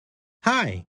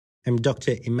Hi, I'm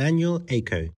Dr. Emmanuel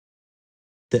Ako.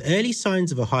 The early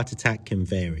signs of a heart attack can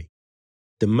vary.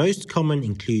 The most common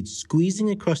include squeezing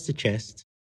across the chest,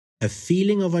 a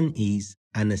feeling of unease,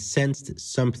 and a sense that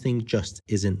something just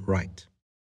isn't right.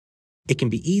 It can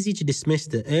be easy to dismiss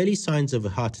the early signs of a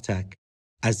heart attack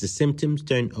as the symptoms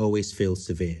don't always feel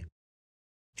severe.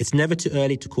 It's never too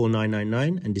early to call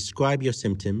 999 and describe your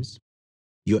symptoms.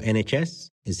 Your NHS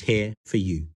is here for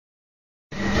you.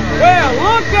 Well,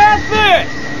 look at this!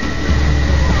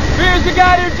 Appears we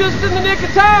got here just in the nick of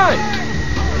time.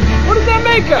 What does that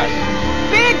make us?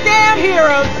 Big damn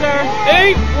heroes, sir.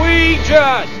 Ain't we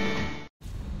just?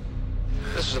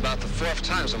 This is about the fourth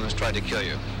time someone's tried to kill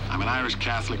you. I'm an Irish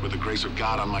Catholic with the grace of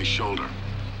God on my shoulder.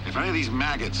 If any of these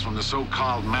maggots from the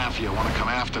so-called mafia want to come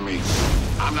after me,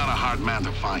 I'm not a hard man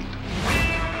to find.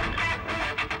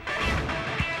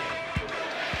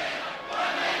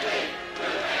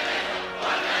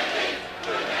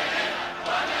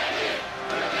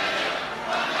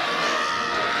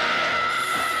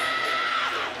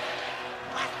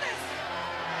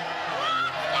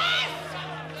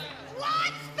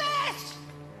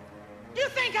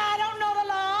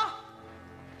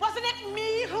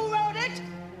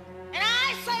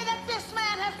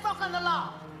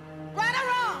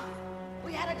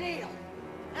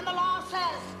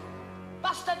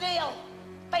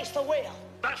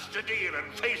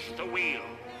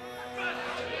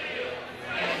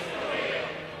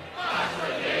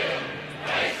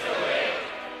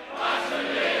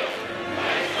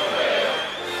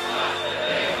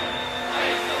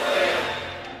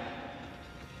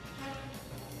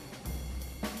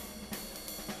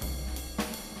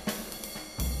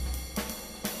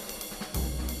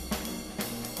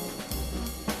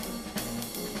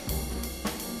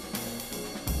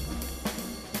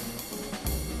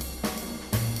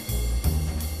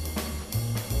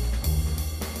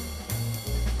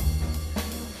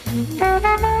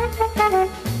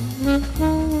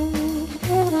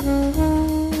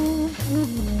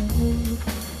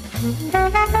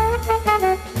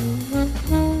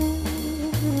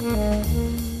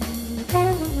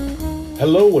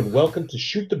 Hello and welcome to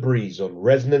Shoot the Breeze on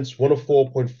Resonance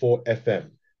 104.4 FM,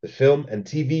 the film and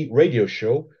TV radio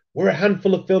show where a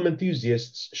handful of film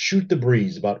enthusiasts shoot the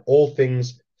breeze about all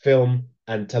things film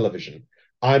and television.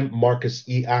 I'm Marcus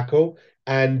E. Ako,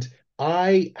 and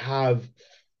I have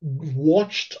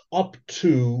watched up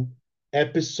to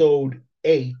episode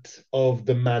 8 of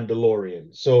The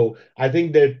Mandalorian. So I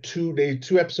think there are two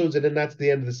episodes, and then that's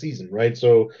the end of the season, right?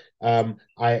 So I've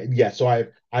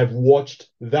watched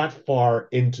that far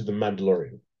into The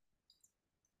Mandalorian.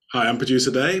 Hi, I'm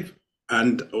producer Dave,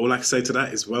 and all I can say to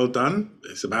that is well done.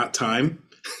 It's about time.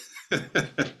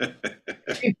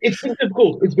 It's been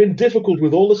difficult. It's been difficult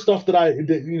with all the stuff that I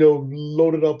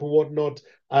loaded up and whatnot.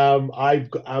 I'm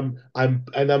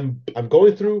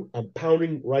going through. I'm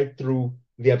pounding right through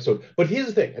the episode. But here's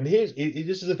the thing, and this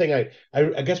is the thing.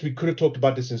 I guess we could have talked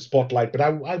about this in Spotlight, but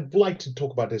I'd like to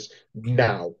talk about this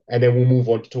now, and then we'll move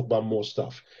on to talk about more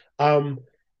stuff.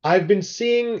 I've been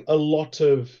seeing a lot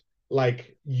of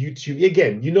like YouTube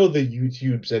again. You know, the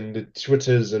YouTubes and the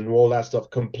Twitters and all that stuff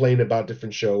complain about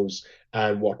different shows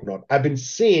and whatnot. I've been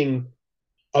seeing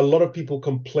a lot of people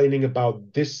complaining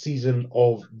about this season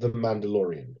of The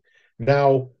Mandalorian.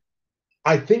 Now,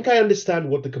 I think I understand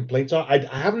what the complaints are. I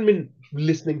haven't been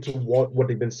listening to what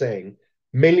they've been saying,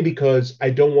 mainly because I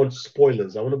don't want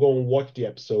spoilers. I want to go and watch the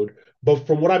episode. But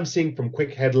from what I'm seeing from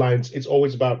quick headlines, it's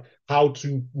always about how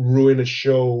to ruin a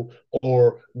show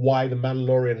or why The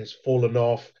Mandalorian has fallen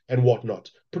off and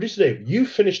whatnot. Producer Dave, you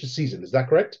finished the season, is that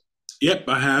correct? Yep,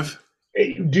 I have.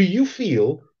 Do you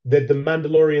feel that The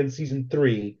Mandalorian season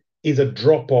 3 is a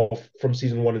drop-off from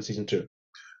season 1 and season 2?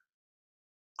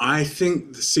 I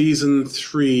think the season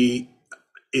 3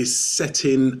 is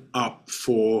setting up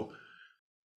for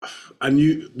a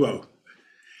new,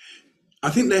 I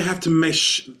think they have to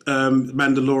mesh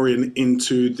Mandalorian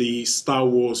into the Star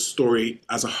Wars story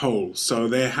as a whole. So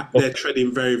they're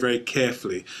treading very, very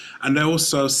carefully. And they're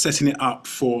also setting it up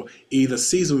for either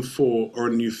season 4 or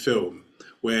a new film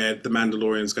where the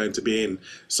Mandalorian is going to be in.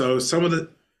 So some of the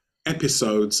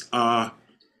episodes are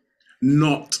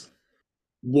not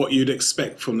what you'd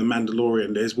expect from the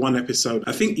Mandalorian. There's one episode,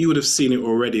 I think you would have seen it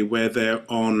already, where they're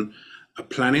on a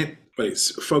planet, but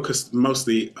it's focused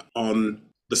mostly on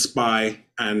the spy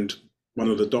and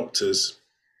one of the doctors.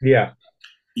 Yeah.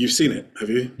 You've seen it, have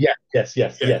you? Yeah,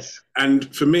 yes.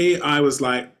 And for me, I was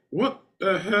like, what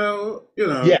the hell?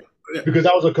 Yeah, because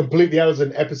that was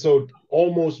an episode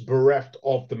almost bereft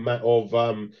of I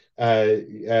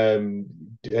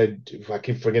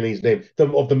keep forgetting his name,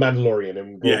 of the Mandalorian.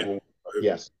 And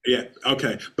Yes. Yeah,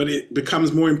 okay. But it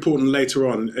becomes more important later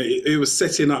on. It was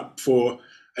setting up for,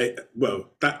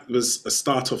 that was a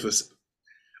start of a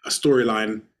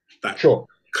storyline that Sure.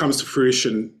 comes to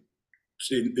fruition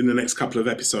in the next couple of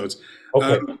episodes.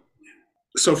 Okay.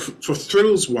 So for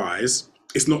thrills wise,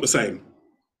 it's not the same.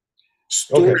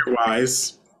 Okay. Story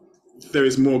wise, there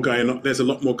is more going on. There's a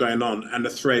lot more going on, and the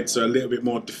threads are a little bit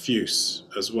more diffuse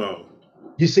as well.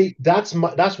 You see, that's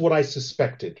what I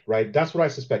suspected, right? That's what I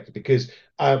suspected because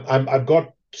I've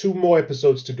got 2 more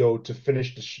episodes to go to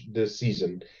finish the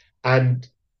season, and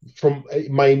from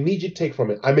my immediate take from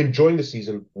it, I'm enjoying the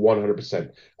season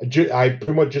 100%. I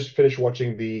pretty much just finished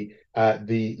watching the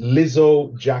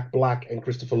Lizzo, Jack Black, and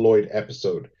Christopher Lloyd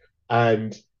episode,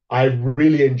 and I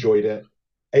really enjoyed it.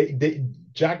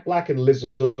 Jack Black and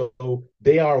Lizzo,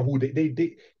 they are who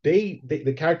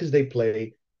the characters they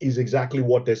play is exactly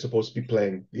what they're supposed to be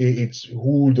playing. It's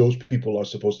who those people are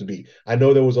supposed to be. I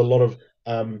know there was a lot of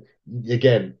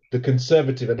again, the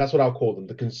conservative, and that's what I'll call them,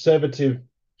 the conservative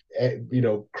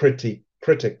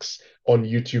critics on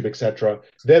YouTube, etc.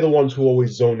 They're the ones who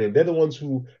always zone in. They're the ones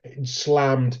who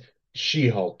slammed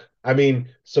She-Hulk. I mean,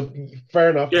 so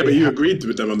fair enough. Yeah, but you agreed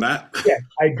with them on that. Yeah,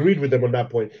 I agreed with them on that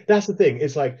point. That's the thing.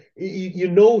 It's like you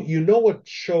know a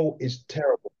show is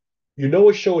terrible. You know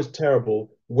a show is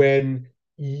terrible when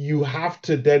you have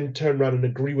to then turn around and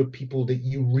agree with people that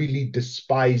you really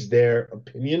despise their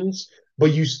opinions,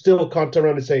 but you still can't turn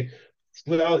around and say,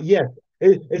 well, yeah.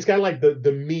 It's kind of like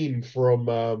the meme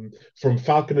from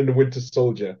Falcon and the Winter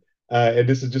Soldier. And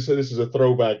this is a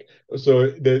throwback.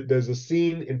 So there's a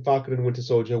scene in Falcon and the Winter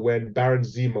Soldier when Baron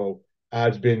Zemo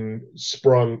has been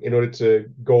sprung in order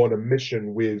to go on a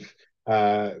mission with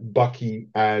Bucky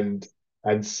and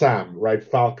Sam, right?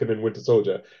 Falcon and Winter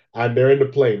Soldier, and they're in the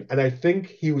plane. And I think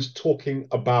he was talking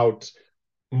about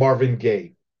Marvin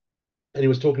Gaye, and he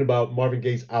was talking about Marvin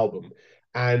Gaye's album.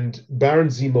 And Baron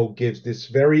Zemo gives this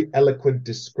very eloquent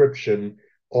description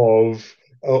of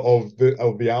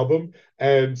the album,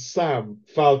 and Sam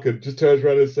Falcon just turns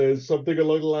around and says something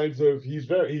along the lines of he's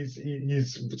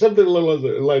something along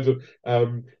the lines of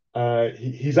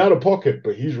he's out of pocket,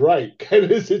 but he's right, kind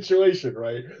of situation,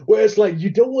 right? Where it's like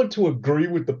you don't want to agree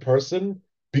with the person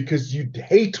because you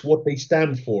hate what they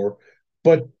stand for,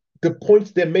 but the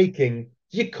points they're making,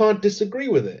 you can't disagree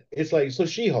with it. It's like, so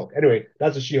She-Hulk. Anyway,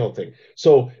 that's a She-Hulk thing.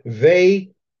 So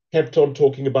they kept on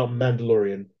talking about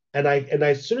Mandalorian. And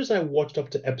as soon as I watched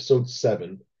up to episode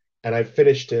 7 and I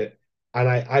finished it, and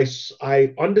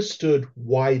I understood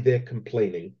why they're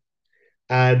complaining.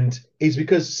 And it's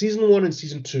because season 1 and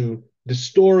season 2, the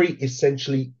story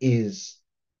essentially is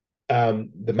the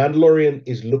Mandalorian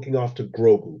is looking after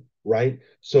Grogu, right?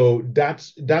 So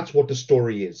that's what the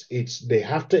story is. It's they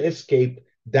have to escape.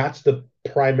 That's the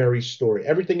primary story.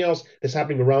 Everything else that's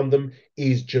happening around them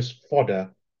is just fodder,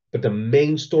 but the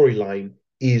main storyline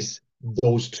is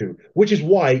those two, which is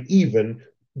why even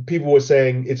people were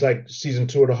saying it's like season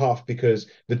 2.5 because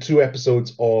the 2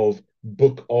 episodes of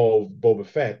Book of Boba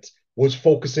Fett was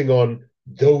focusing on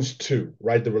those two,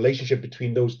 right? The relationship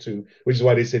between those two, which is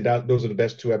why they say that those are the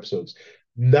best 2 episodes.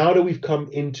 Now that we've come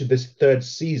into this 3rd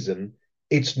season,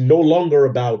 it's no longer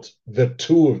about the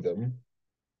two of them.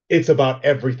 It's about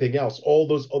everything else. All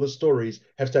those other stories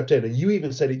have stepped in. And you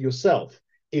even said it yourself.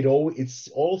 It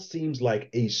all seems like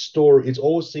a story. It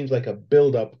always seems like a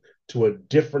build-up to a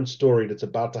different story that's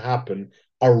about to happen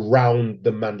around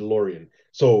the Mandalorian.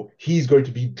 So he's going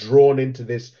to be drawn into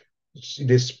this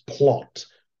plot,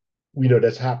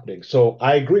 that's happening. So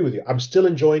I agree with you. I'm still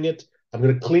enjoying it. I'm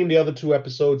going to clean the other 2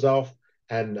 episodes off,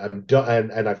 and I'm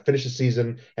done. And I finish the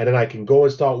season, and then I can go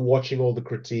and start watching all the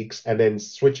critiques, and then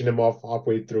switching them off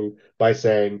halfway through by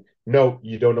saying, "No,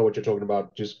 you don't know what you're talking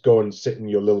about. Just go and sit in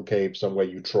your little cave somewhere,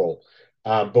 you troll."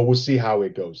 But we'll see how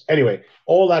it goes. Anyway,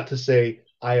 all that to say,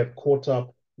 I'm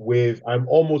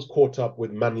almost caught up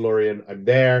with Mandalorian. I'm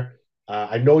there.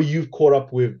 I know you've caught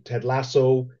up with Ted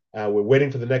Lasso. We're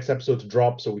waiting for the next episode to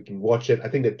drop so we can watch it. I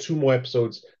think there are 2 more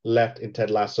episodes left in Ted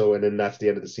Lasso, and then that's the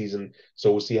end of the season.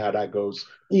 So we'll see how that goes.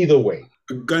 Either way.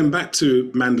 Going back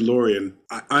to Mandalorian,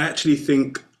 I actually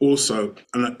think also,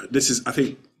 and I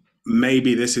think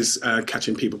maybe this is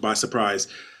catching people by surprise.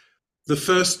 The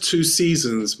first 2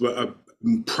 seasons were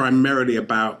primarily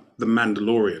about the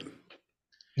Mandalorian.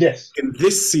 Yes. In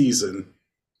this season,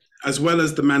 as well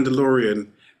as the Mandalorian,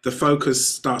 the focus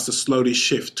starts to slowly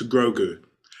shift to Grogu.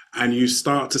 And you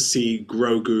start to see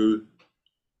Grogu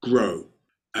grow.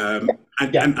 And I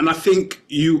think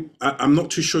I'm not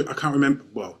too sure, I can't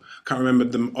remember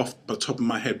them off the top of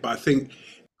my head, but I think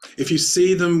if you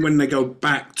see them when they go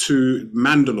back to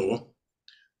Mandalore,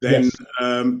 then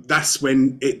Yes. that's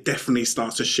when it definitely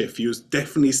starts to shift. You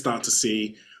definitely start to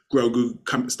see Grogu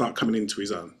start coming into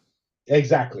his own.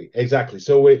 Exactly. And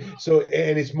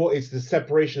it's the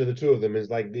separation of the two of them is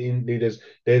like there's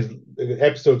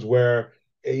episodes where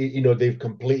they've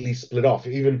completely split off.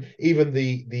 Even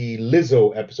the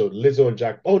Lizzo episode, Lizzo and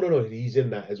Jack. Oh no, he's in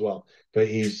that as well. But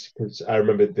cause I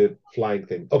remember the flying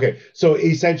thing. Okay, so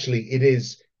essentially it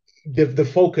is the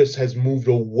focus has moved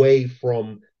away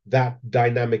from that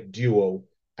dynamic duo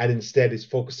and instead is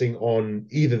focusing on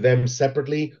either them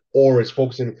separately or is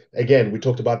focusing again. We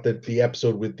talked about the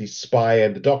episode with the spy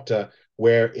and the doctor,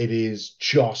 where it's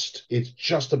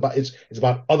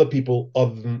about other people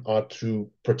other than our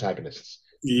two protagonists.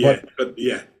 Yeah, But but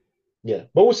yeah. yeah,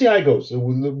 but we'll see how it goes. So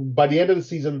by the end of the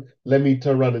season, let me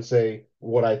turn around and say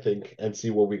what I think and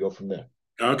see where we go from there.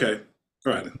 Okay.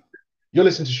 All right. You're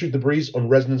listening to Shoot the Breeze on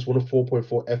Resonance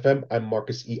 104.4 FM. I'm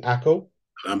Marcus E. Acko.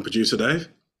 I'm producer Dave.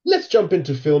 Let's jump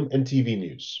into film and TV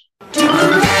news.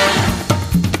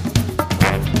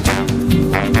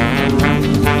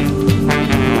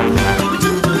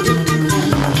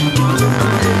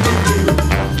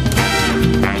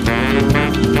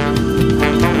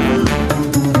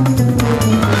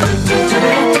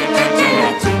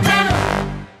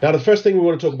 Now, the first thing we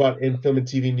want to talk about in film and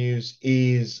TV news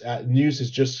is news has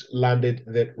just landed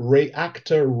that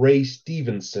actor Ray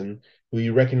Stevenson, who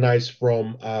you recognize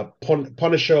from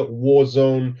Punisher,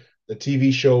 Warzone, the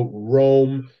TV show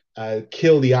Rome,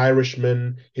 Kill the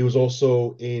Irishman. He was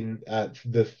also in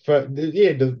the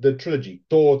trilogy,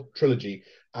 Thor trilogy,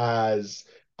 as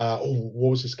what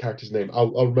was his character's name?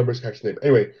 I'll remember his character's name.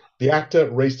 Anyway, the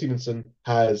actor Ray Stevenson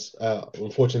has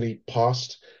unfortunately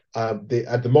passed. At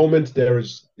the moment,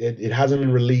 it hasn't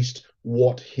been released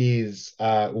what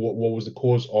what was the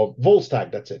cause of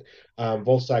Volstagg. That's it,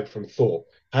 Volstagg from Thor.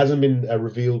 Hasn't been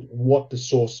revealed what the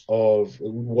source of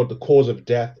what the cause of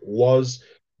death was.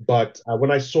 But when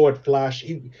I saw it flash,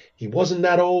 he wasn't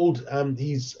that old.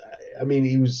 He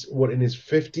was what in his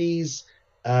 50s,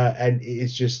 and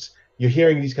it's just you're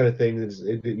hearing these kind of things.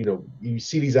 You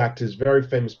see these actors, very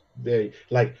famous, very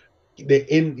like they're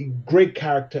in great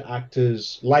character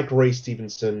actors like Ray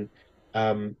Stevenson.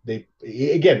 They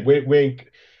again,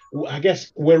 I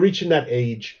guess we're reaching that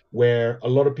age where a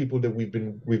lot of people that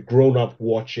we've grown up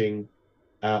watching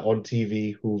on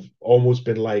TV who've almost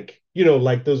been like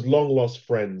those long lost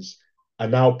friends are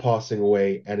now passing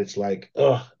away, and it's like,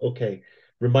 okay,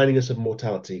 reminding us of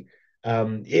mortality. Yeah,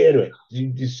 anyway,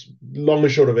 just long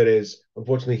and short of it is,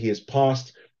 unfortunately, he has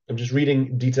passed. I'm just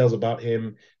reading details about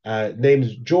him.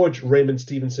 Named George Raymond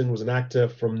Stevenson, was an actor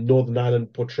from Northern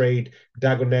Ireland, portrayed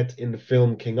Dagonet in the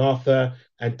film King Arthur,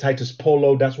 and Titus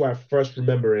Polo. That's where I first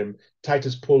remember him.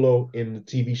 Titus Polo in the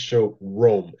TV show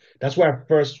Rome. That's where I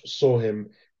first saw him,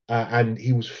 and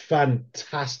he was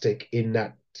fantastic in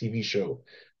that TV show.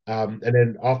 And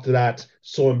then after that,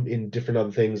 saw him in different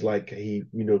other things, like he,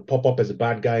 pop up as a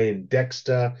bad guy in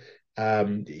Dexter.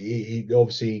 He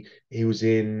obviously he was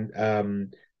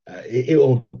in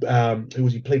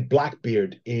he played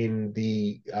Blackbeard in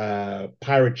the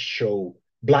pirate show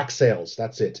Black Sails.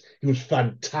 That's it. He was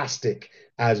fantastic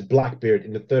as Blackbeard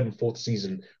in the third and fourth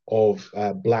season of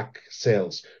Black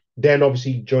Sails. Then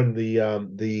obviously joined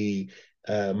the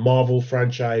Marvel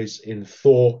franchise in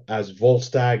Thor as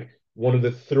Volstagg, one of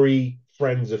the three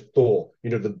friends of Thor.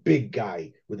 The big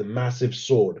guy with a massive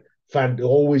sword.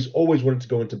 Always wanted to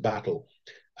go into battle.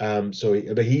 But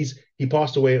he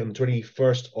passed away on the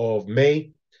 21st of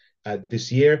May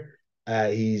this year.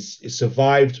 He's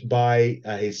survived by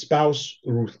his spouse,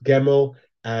 Ruth Gemmell,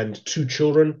 and two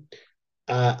children.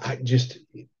 Words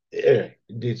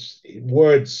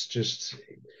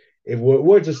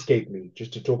escape me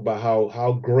just to talk about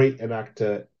how great an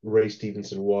actor Ray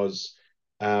Stevenson was.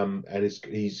 And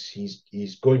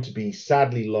he's going to be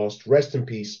sadly lost. Rest in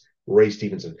peace, Ray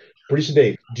Stevenson. Producer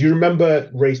Dave, do you remember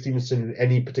Ray Stevenson in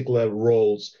any particular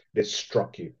roles that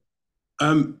struck you?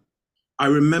 I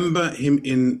remember him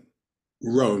in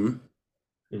Rome,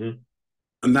 and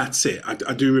that's it.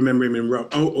 I do remember him in Rome.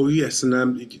 Oh yes,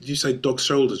 and did you say Dog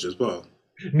Soldiers as well?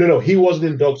 No, he wasn't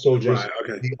in Dog Soldiers. Right,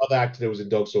 okay. The other actor that was in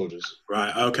Dog Soldiers.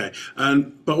 Right, okay.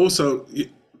 But also,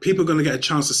 people are going to get a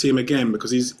chance to see him again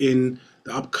because he's in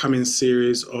the upcoming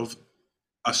series of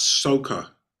Ahsoka,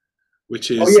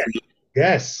 which is... Oh, yeah.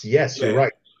 Yes, you're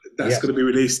right. That's going to be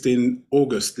released in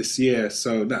August this year.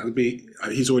 So that would be...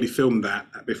 he's already filmed that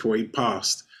before he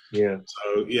passed. Yeah.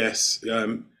 So, yes,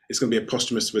 it's going to be a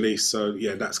posthumous release. So,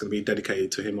 yeah, that's going to be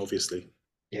dedicated to him, obviously.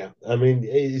 Yeah, I mean,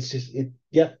 it's just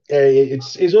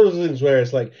it's one of those things where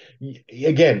it's like,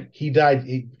 again, he died.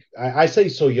 I say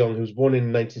so young. He was born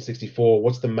in 1964.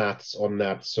 What's the maths on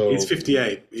that? He's So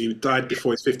 58. He died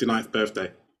before his 59th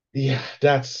birthday. yeah,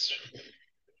 that's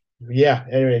yeah.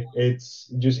 Anyway, it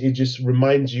just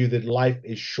reminds you that life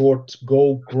is short.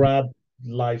 Go grab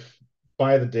life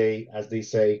by the day, as they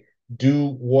say.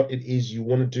 Do what it is you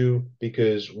want to do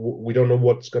because we don't know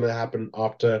what's going to happen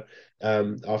after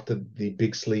the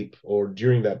big sleep or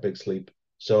during that big sleep.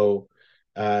 So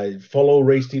follow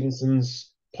Ray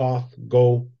Stevenson's path.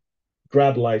 Go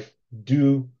grab life,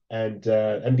 do and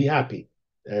be happy.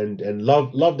 And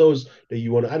love those that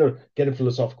you want to, I don't get it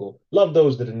philosophical. Love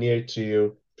those that are near to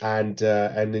you and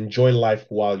enjoy life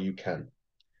while you can.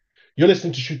 You're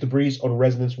listening to Shoot the Breeze on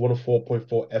Resonance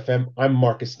 104.4 FM. I'm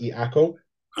Marcus E. Acko.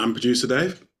 I'm producer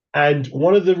Dave. And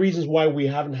one of the reasons why we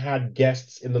haven't had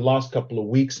guests in the last couple of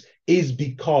weeks is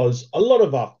because a lot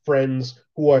of our friends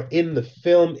who are in the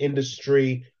film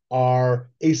industry are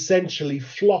essentially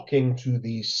flocking to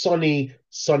the sunny,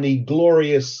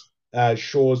 glorious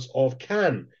shores of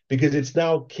Cannes because it's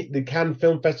now the Cannes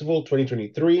Film Festival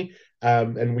 2023.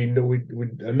 And we know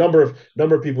a number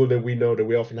of people that we know that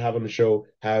we often have on the show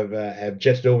have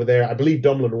jetted over there. I believe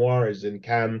Dom Lenoir is in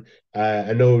Cannes.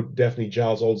 I know definitely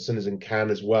Giles Alderson is in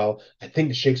Cannes as well. I think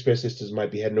the Shakespeare Sisters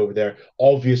might be heading over there.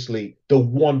 Obviously, the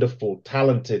wonderful,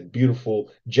 talented,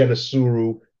 beautiful Jenna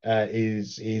Suru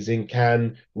is in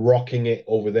Cannes, rocking it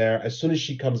over there. As soon as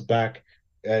she comes back,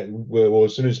 well,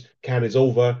 as soon as Cannes is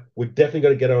over, we're definitely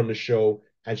going to get her on the show,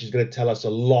 and she's going to tell us a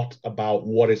lot about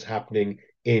what is happening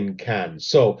in Cannes.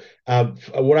 So,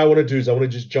 what I want to do is I want to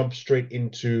just jump straight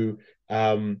into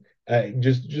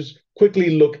just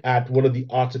quickly look at one of the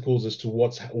articles as to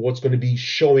what's going to be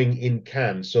showing in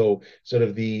Cannes. So sort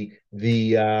of the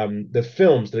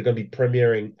films that are going to be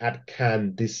premiering at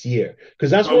Cannes this year.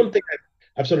 Because that's one thing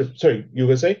I've sort of sorry, you were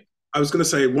going to say? I was going to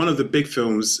say one of the big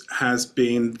films has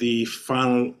been the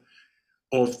final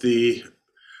of the,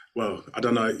 well, I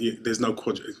don't know, there's no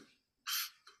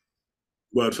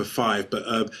word for five,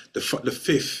 but the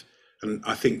fifth and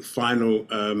I think final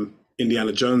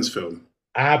Indiana Jones film.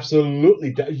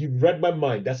 Absolutely. You've read my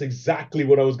mind. That's exactly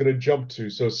what I was going to jump to.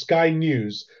 So Sky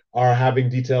News are having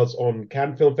details on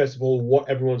Cannes Film Festival, what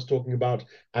everyone's talking about,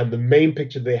 and the main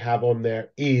picture they have on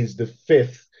there is the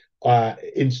fifth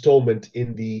installment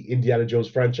in the Indiana Jones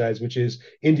franchise, which is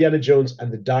Indiana Jones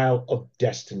and the Dial of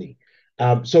Destiny.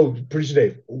 So, Producer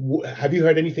Dave, have you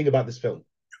heard anything about this film?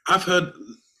 I've heard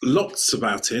lots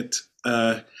about it.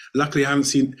 Luckily, I've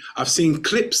seen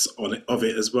clips of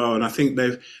it as well, and I think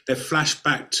they've flashed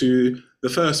back to the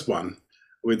first one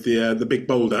with the big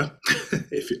boulder.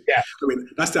 Yeah, I mean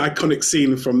that's the iconic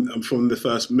scene from the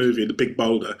first movie, the big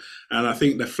boulder, and I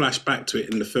think they flashed back to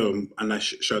it in the film, and they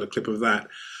showed a clip of that.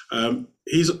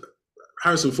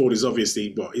 Harrison Ford is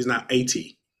obviously he's now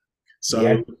 80, so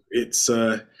yeah. It's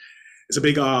a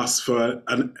big ask for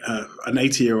an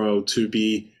 80-year-old to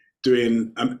be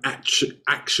doing an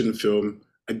action film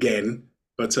again,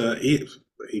 but he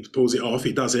pulls it off.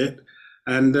 He does it,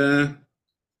 and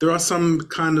there are some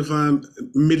kind of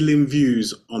middling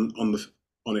views on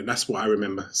it. That's what I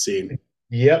remember seeing.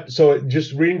 Yep. So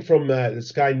just reading from the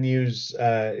Sky News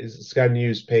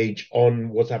page on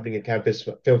what's happening at Cannes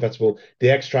Film Festival, the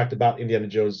extract about Indiana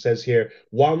Jones says here,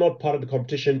 while not part of the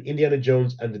competition, Indiana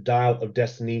Jones and the Dial of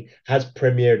Destiny has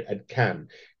premiered at Cannes.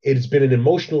 It has been an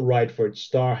emotional ride for its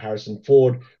star, Harrison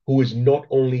Ford, who is not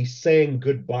only saying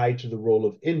goodbye to the role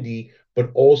of Indy, but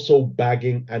also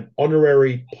bagging an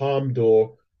honorary Palme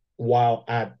d'Or while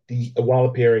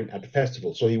appearing at the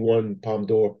festival. So he won Palme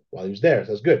d'Or while he was there.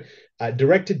 So that's good.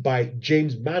 Directed by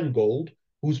James Mangold,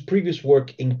 whose previous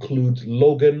work includes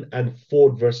Logan and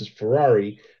Ford versus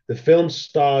Ferrari, the film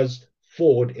stars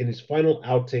Ford in his final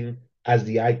outing as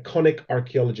the iconic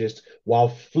archaeologist, while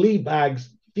Fleabag's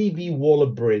Phoebe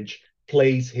Waller-Bridge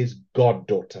plays his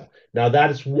goddaughter. Now, that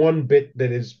is one bit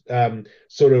that is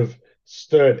sort of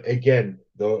stirred, again,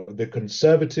 the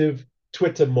conservative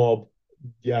Twitter mob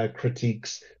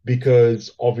critiques,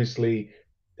 because obviously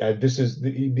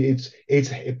it's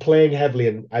playing heavily,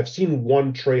 and I've seen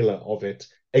one trailer of it.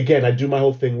 Again, I do my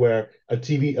whole thing where a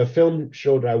film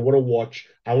show that I want to watch,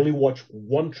 I only watch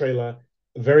one trailer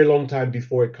a very long time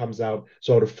before it comes out,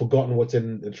 so I would have forgotten what's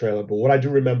in the trailer. But what I do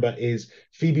remember is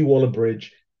Phoebe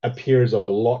Waller-Bridge appears a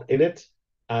lot in it.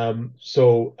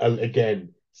 So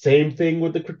again, same thing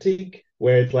with the critique,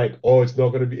 where it's like, oh, it's not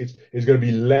going to be, it's going to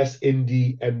be less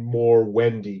Indy and more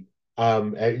Wendy,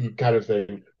 kind of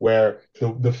thing, where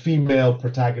the female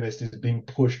protagonist is being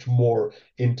pushed more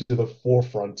into the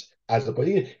forefront, as opposed,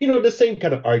 the same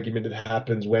kind of argument that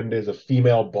happens when there's a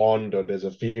female Bond or there's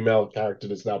a female character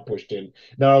that's now pushed in.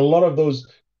 Now, a lot of those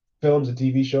films and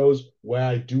TV shows where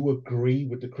I do agree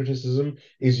with the criticism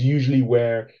is usually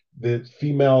where the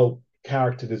female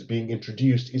character that's being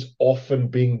introduced is often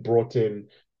being brought in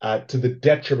to the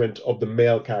detriment of the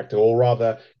male character, or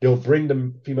rather, they'll bring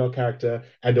the female character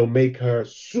and they'll make her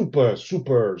super,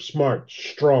 super smart,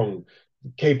 strong,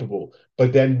 capable.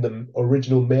 But then the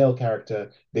original male character,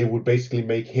 they would basically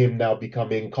make him now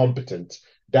become incompetent.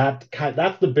 That's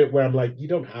the bit where I'm like, you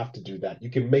don't have to do that. You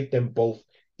can make them both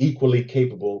equally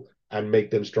capable and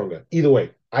make them stronger. Either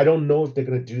way, I don't know if they're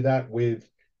going to do that with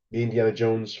the Indiana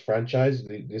Jones franchise,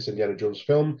 this Indiana Jones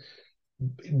film.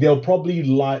 They'll probably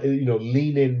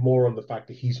lean in more on the fact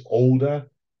that he's older.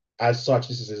 As such,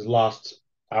 this is his last,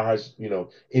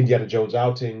 Indiana Jones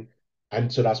outing,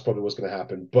 and so that's probably what's going to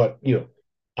happen. But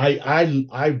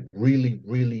I really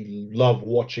really love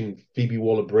watching Phoebe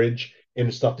Waller-Bridge in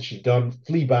the stuff that she's done.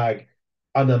 Fleabag,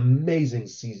 an amazing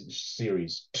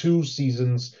series, 2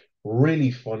 seasons, really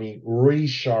funny, really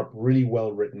sharp, really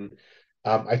well written.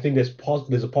 I think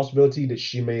there's a possibility that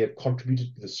she may have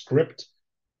contributed to the script.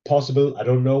 Possible, I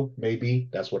don't know. Maybe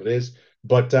that's what it is.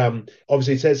 But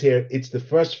obviously, it says here it's the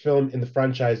first film in the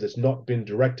franchise that's not been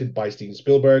directed by Steven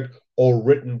Spielberg or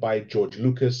written by George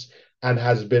Lucas, and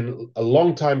has been a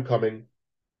long time coming.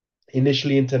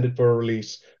 Initially intended for a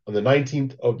release on the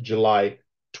 19th of July,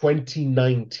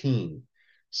 2019.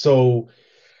 So,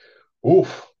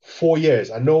 oof, 4 years.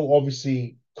 I know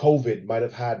obviously COVID might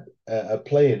have had a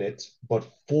play in it, but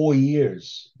 4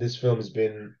 years this film has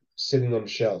been sitting on the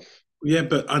shelf. Yeah,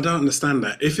 but I don't understand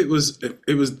that. If it was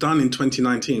done in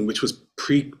 2019, which was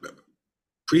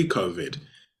pre-COVID.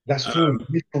 That's true.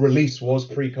 The release was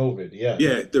pre-COVID. Yeah.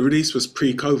 Yeah, the release was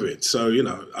pre-COVID. So,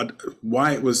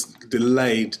 why it was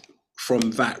delayed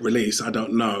from that release, I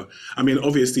don't know. I mean,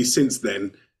 obviously, since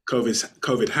then,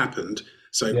 COVID happened.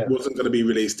 So it wasn't going to be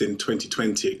released in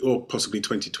 2020 or possibly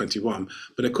 2021,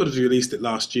 but they could have released it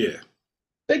last year.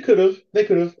 They could have. They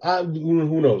could have.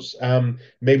 Who knows?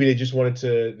 Maybe they just wanted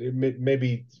to.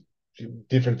 Maybe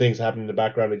different things happened in the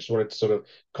background. They just wanted to sort of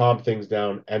calm things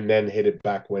down and then hit it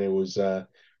back when it was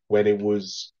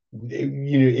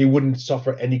it wouldn't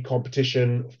suffer any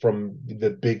competition from the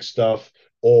big stuff,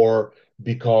 or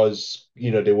because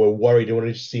they were worried. They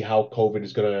wanted to see how COVID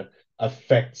is going to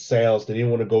affect sales. They didn't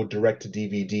want to go direct to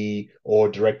DVD or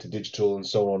direct to digital and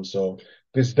so on. So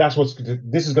this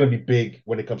is going to be big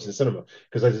when it comes to the cinema,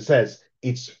 because as it says,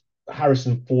 it's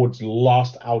Harrison Ford's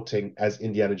last outing as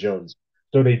Indiana Jones.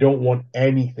 So they don't want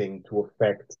anything to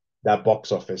affect that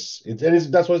box office.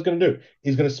 That's what it's going to do.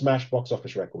 He's going to smash box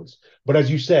office records. But as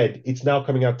you said, it's now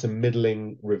coming out to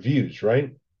middling reviews,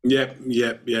 right? Yeah.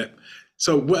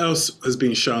 So what else has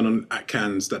been shown at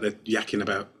Cannes that they're yakking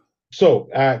about? So,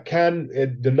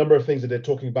 the number of things that they're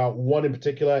talking about. One in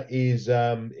particular is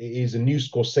a new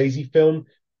Scorsese film,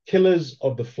 Killers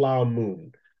of the Flower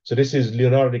Moon. So this is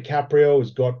Leonardo DiCaprio.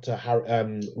 It's got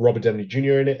Robert Downey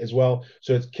Jr. in it as well.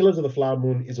 So it's Killers of the Flower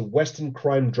Moon is a Western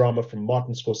crime drama from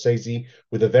Martin Scorsese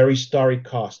with a very starry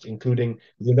cast, including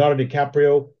Leonardo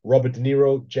DiCaprio, Robert De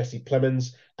Niro, Jesse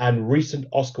Plemons, and recent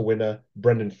Oscar winner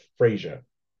Brendan Fraser.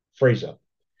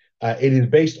 It is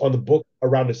based on the book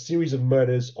around a series of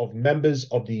murders of members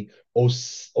of the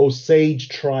Osage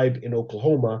tribe in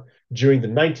Oklahoma during the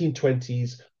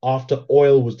 1920s after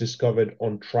oil was discovered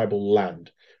on tribal land.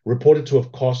 Reported to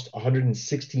have cost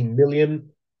 $160 million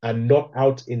and not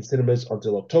out in cinemas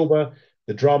until October.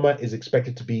 The drama is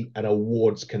expected to be an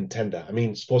awards contender. I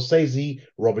mean, Scorsese,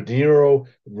 Robert De Niro,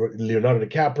 Leonardo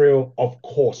DiCaprio, of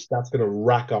course, that's going to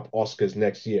rack up Oscars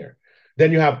next year.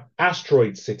 Then you have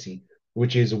Asteroid City,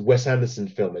 which is a Wes Anderson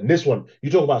film. And this one, you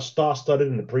talk about star-studded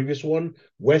in the previous one.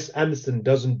 Wes Anderson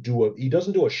doesn't do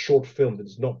a short film that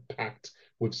is not packed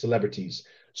with celebrities.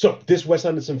 So this Wes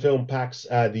Anderson film packs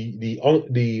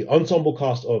the ensemble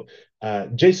cast of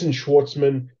Jason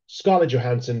Schwartzman, Scarlett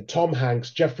Johansson, Tom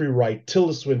Hanks, Jeffrey Wright,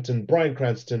 Tilda Swinton, Bryan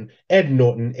Cranston, Ed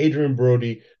Norton, Adrian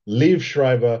Brody, Liev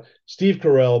Schreiber, Steve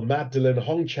Carell, Matt Dillon,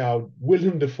 Hong Chow,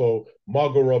 Willem Dafoe,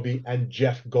 Margot Robbie, and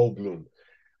Jeff Goldblum.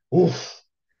 Oof.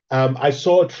 I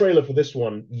saw a trailer for this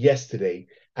one yesterday,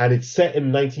 and it's set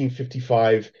in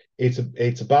 1955.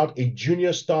 It's about a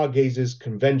junior stargazers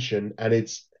convention, and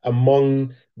it's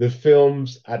among the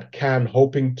films at Cannes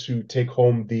hoping to take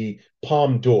home the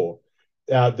Palme d'Or.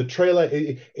 The trailer,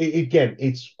 again,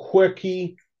 it's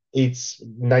quirky. It's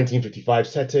 1955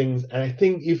 settings, and I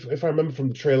think if I remember from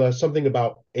the trailer, something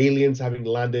about aliens having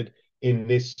landed in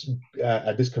this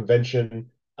at this convention.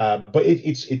 But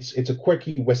it's a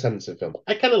quirky Wes Anderson film.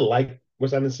 I kind of like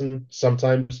Wes Anderson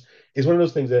sometimes. It's one of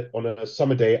those things that on a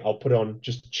summer day I'll put on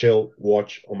just to chill,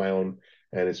 watch on my own,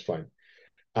 and it's fine.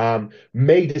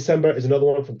 May December is another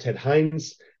one from Ted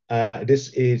Hines.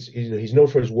 This is, he's known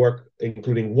for his work,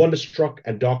 including Wonderstruck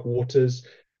and Dark Waters.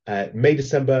 May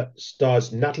December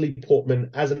stars Natalie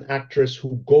Portman as an actress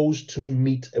who goes to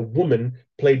meet a woman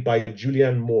played by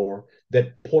Julianne Moore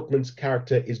that Portman's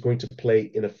character is going to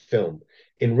play in a film.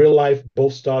 In real life,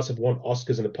 both stars have won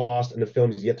Oscars in the past, and the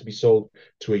film is yet to be sold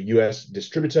to a US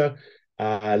distributor.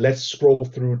 Let's scroll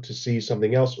through to see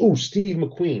something else. Oh, Steve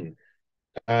McQueen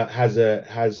has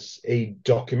a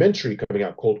documentary coming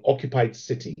out called Occupied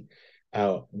City.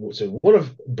 So one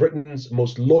of Britain's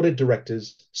most lauded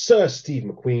directors, Sir Steve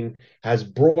McQueen, has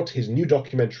brought his new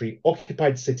documentary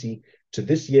Occupied City to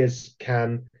this year's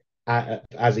Cannes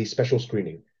as a special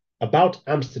screening about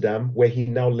Amsterdam, where he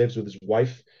now lives with his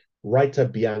wife, writer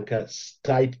Bianca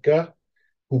Steidker,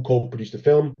 who co-produced the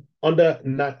film. Under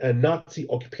Nazi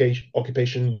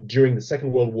occupation during the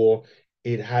Second World War,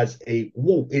 it has a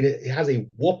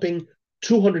whopping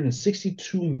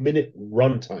 262-minute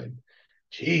runtime.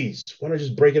 Jeez, why don't I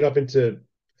just break it up into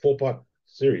 4-part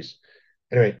series?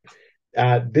 Anyway,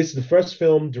 this is the first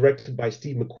film directed by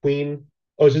Steve McQueen.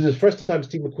 Oh, this is the first time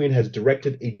Steve McQueen has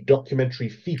directed a documentary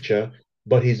feature,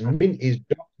 but his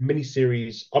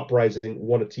miniseries Uprising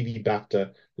won a TV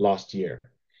BAFTA last year.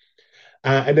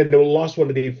 And then the last one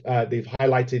that they've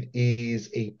highlighted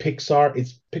is a Pixar.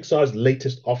 It's Pixar's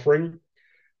latest offering.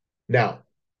 Now,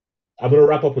 I'm going to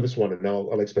wrap up with this one, and now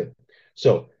I'll explain.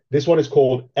 So this one is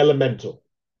called Elemental.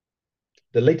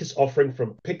 The latest offering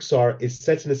from Pixar is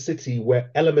set in a city where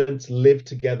elements live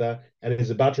together, and it is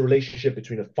about a relationship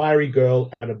between a fiery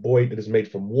girl and a boy that is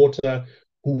made from water,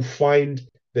 who find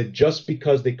that just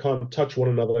because they can't touch one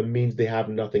another means they have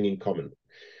nothing in common.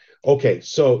 Okay,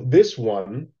 so this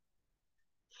one.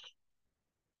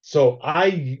 So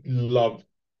I love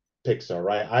Pixar,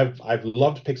 right? I've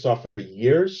loved Pixar for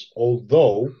years,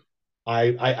 although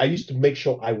I used to make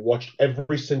sure I watched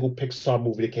every single Pixar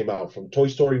movie that came out, from Toy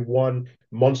Story 1,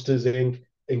 Monsters Inc.,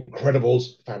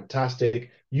 Incredibles,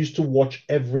 fantastic. Used to watch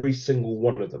every single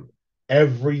one of them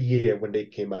every year when they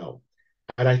came out.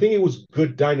 And I think it was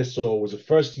Good Dinosaur was the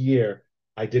first year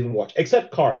I didn't watch,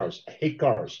 except Cars. I hate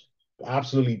Cars.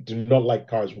 Absolutely do not like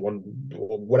Cars, one,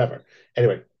 whatever.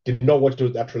 Anyway, did not watch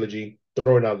that trilogy.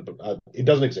 Throw it out. It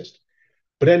doesn't exist.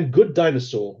 But then Good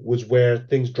Dinosaur was where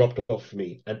things dropped off for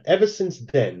me. And ever since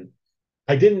then,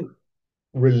 I didn't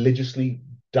religiously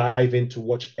dive in to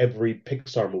watch every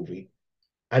Pixar movie.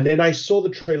 And then I saw the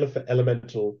trailer for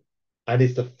Elemental, and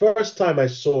it's the first time I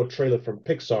saw a trailer from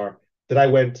Pixar that I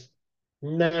went,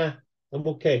 nah, I'm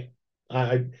okay.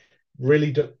 I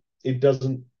really don't, it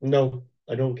doesn't, no,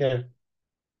 I don't care.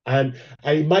 And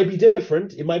it might be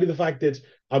different. It might be the fact that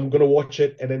I'm gonna watch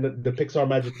it and then the Pixar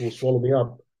magic will swallow me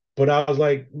up. But I was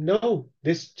like, no,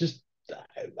 this just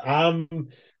I'm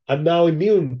I'm now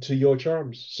immune to your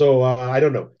charms. So I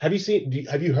don't know. Have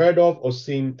you heard of or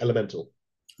seen Elemental?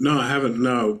 No, I haven't.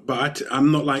 No, but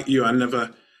I'm not like you. I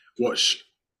never watch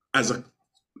as a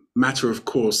matter of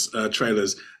course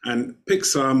trailers and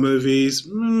Pixar movies.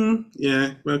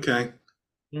 Yeah, okay.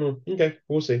 Okay,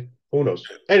 we'll see. Who knows?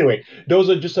 Anyway, those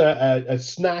are just a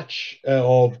snatch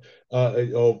of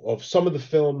some of the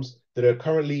films that are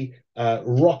currently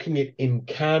rocking it in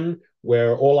Cannes,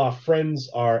 where all our friends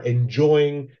are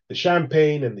enjoying the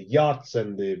champagne and the yachts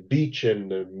and the beach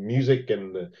and the music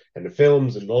and the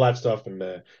films and all that stuff.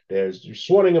 And there's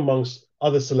swanning amongst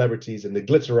other celebrities and the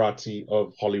glitterati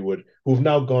of Hollywood who've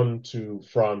now gone to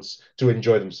France to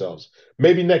enjoy themselves.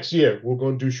 Maybe next year we'll go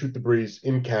and do Shoot the Breeze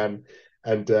in Cannes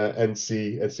and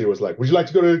see what's like. Would you like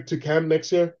to go to Cannes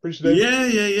next year, Preacher Dave?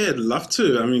 Yeah. I'd love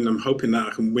to. I mean, I'm hoping that I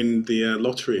can win the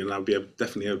lottery and I'll be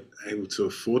definitely able to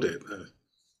afford it.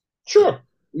 Sure.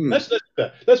 Let's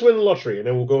win the lottery, and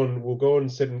then we'll go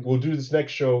and sit and we'll do this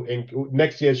next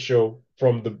year's show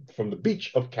from the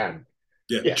beach of Cannes.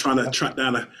 Yeah, trying to track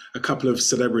down a couple of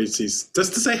celebrities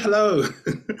just to say hello.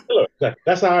 Hello, exactly.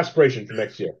 That's our aspiration for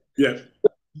next year. Yeah.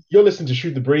 You're listening to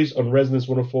Shoot the Breeze on Resonance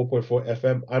 104.4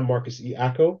 FM. I'm Marcus E.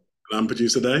 Acko. And I'm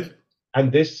producer Dave. And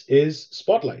this is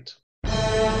Spotlight.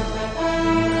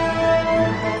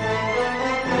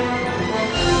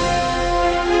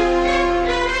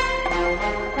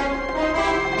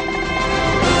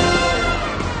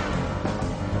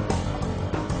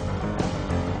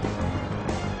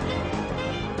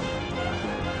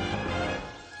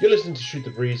 You're listening to Shoot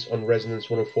the Breeze on Resonance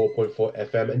 104.4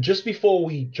 FM. And just before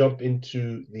we jump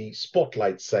into the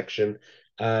Spotlight section,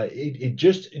 it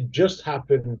just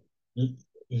happened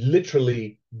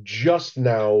literally just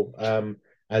now,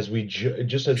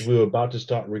 just as we were about to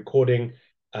start recording.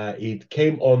 It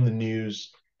came on the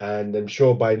news, and I'm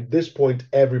sure by this point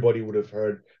everybody would have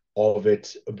heard of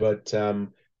it. But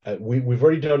we've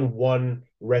already done one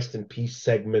rest in peace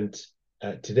segment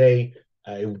today.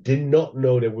 I did not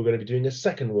know that we're going to be doing a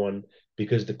second one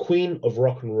because the queen of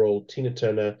rock and roll, Tina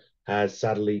Turner, has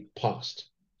sadly passed.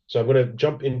 So I'm going to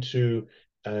jump into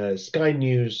Sky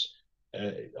News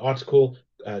article.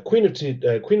 Queen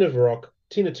of Rock,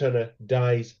 Tina Turner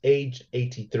dies aged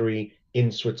 83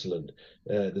 in Switzerland.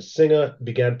 The singer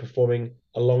began performing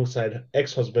alongside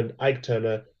ex-husband Ike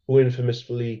Turner, who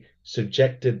infamously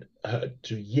subjected her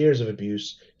to years of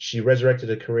abuse. She resurrected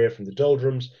her career from the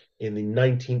doldrums in the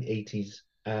 1980s,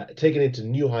 taking it to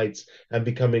new heights and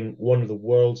becoming one of the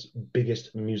world's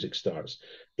biggest music stars.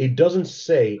 It doesn't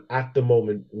say at the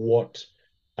moment what.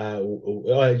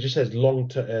 It just says long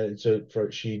term. So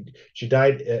for she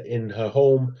died in her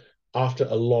home after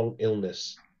a long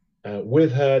illness.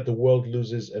 With her, the world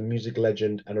loses a music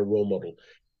legend and a role model.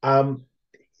 Um,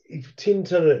 Tina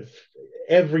Turner,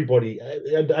 everybody,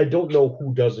 I don't know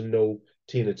who doesn't know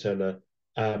Tina Turner.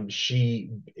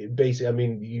 She basically, I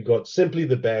mean, you got Simply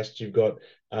the Best, you've got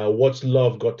What's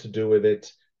Love Got to Do with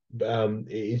It?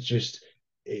 It's just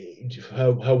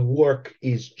her work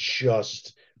is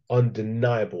just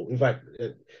undeniable. In fact,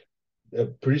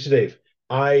 producer Dave,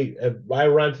 I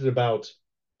ranted about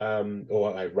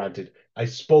or I ranted, I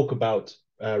spoke about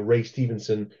Ray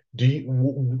Stevenson.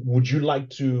 Would you like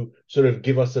to sort of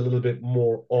give us a little bit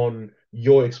more on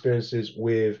your experiences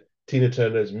with Tina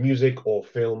Turner's music or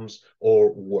films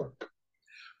or work?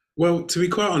 Well, to be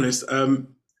quite honest, the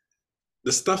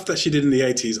stuff that she did in the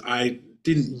 80s, I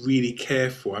didn't really care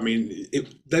for. I mean,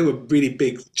 they were really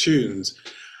big tunes.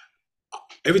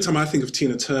 Every time I think of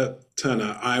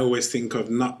Turner, I always think of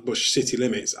Nutbush City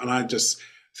Limits, and I just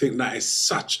think that is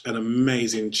such an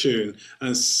amazing tune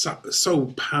and so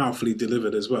powerfully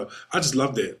delivered as well. I just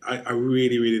loved it. I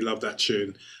really, really love that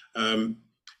tune.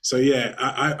 So yeah,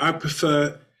 I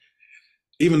prefer,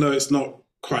 even though it's not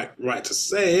quite right to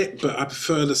say it, but I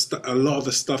prefer a lot of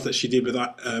the stuff that she did with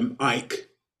Ike,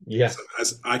 Yeah,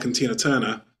 as Ike and Tina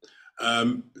Turner,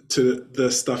 to the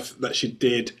stuff that she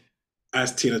did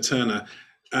as Tina Turner.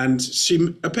 And she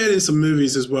appeared in some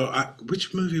movies as well.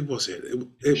 Which movie was it?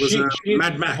 It was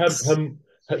Mad Max.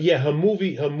 Yeah, her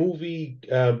movie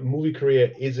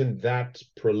career isn't that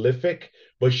prolific,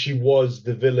 but she was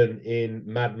the villain in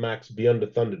Mad Max Beyond the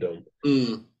Thunderdome.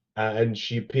 Mm. And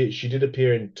she did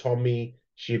appear in Tommy.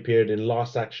 She appeared in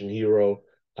Last Action Hero,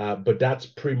 but that's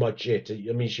pretty much it.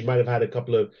 I mean, she might have had a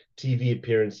couple of TV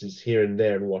appearances here and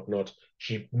there and whatnot.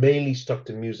 She mainly stuck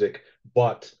to music,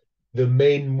 but the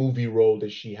main movie role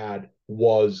that she had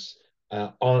was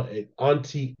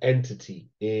Auntie Entity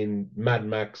in Mad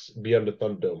Max Beyond the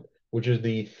Thunderdome, which is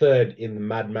the third in the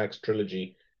Mad Max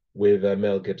trilogy with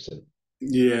Mel Gibson.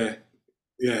 Yeah,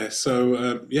 yeah.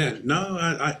 So yeah, no,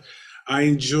 I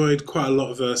enjoyed quite a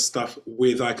lot of her stuff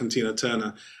with Ike and Tina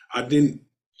Turner. I didn't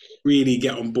really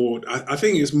get on board. I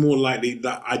think it's more likely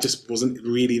that I just wasn't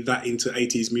really that into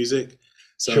 80s music.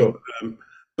 So, Sure.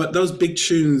 but those big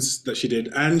tunes that she did,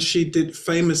 and she did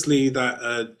famously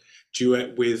that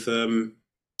duet with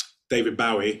David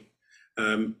Bowie,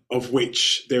 of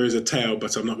which there is a tale,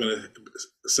 but I'm not going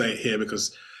to say it here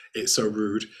because it's so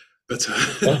rude. But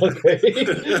Okay.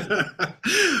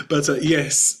 but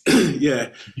yes, yeah,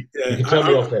 You yeah. can tell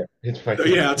me off there. It's fine.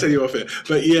 Yeah, I'll tell you off it.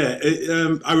 But yeah,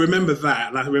 I remember that,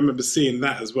 and I remember seeing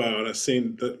that as well, and I've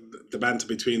seen the banter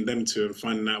between them two and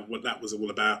finding out what that was all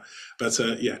about. But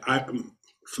yeah,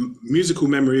 from musical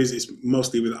memories, it's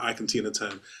mostly with Ike and Tina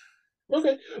Turner.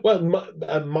 Okay. Well,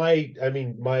 I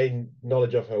mean, my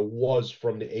knowledge of her was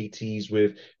from the 80s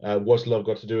with What's Love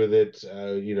Got to Do with It,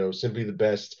 Simply the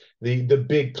Best, the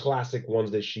big classic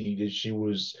ones that she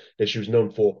was known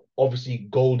for. Obviously,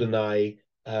 GoldenEye,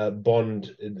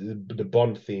 Bond, the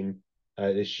Bond theme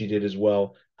that she did as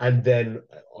well, and then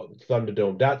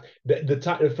Thunderdome.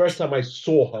 The first time I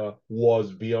saw her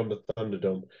was Beyond the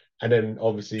Thunderdome, and then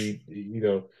obviously,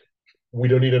 we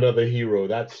Don't Need Another Hero,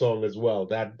 that song as well,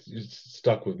 that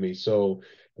stuck with me. So,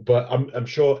 but I'm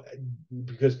sure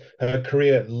because her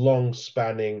career long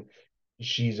spanning,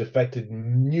 she's affected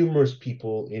numerous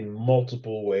people in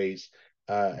multiple ways.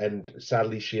 And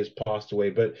sadly, she has passed away.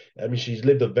 But I mean, she's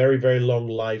lived a very, very long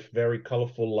life, very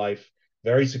colorful life,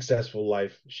 very successful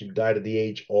life. She died at the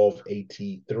age of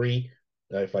 83,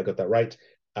 if I got that right.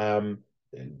 Um,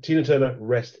 Tina Turner,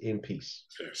 rest in peace.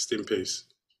 Rest in peace.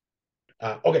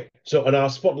 Okay, so in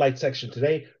our spotlight section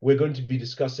today, we're going to be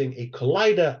discussing a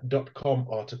Collider.com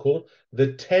article,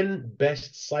 the 10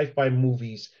 best sci-fi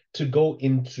movies to go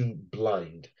into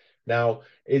blind. Now,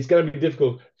 it's going to be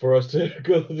difficult for us to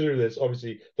go through this.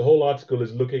 Obviously, the whole article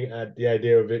is looking at the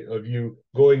idea of you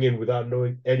going in without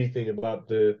knowing anything about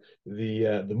the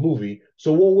movie.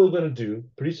 So what we're going to do,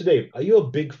 producer Dave, are you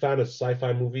a big fan of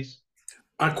sci-fi movies?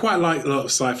 I quite like a lot of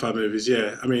sci-fi movies.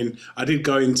 Yeah, I mean, I did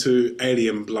go into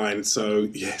Alien blind, so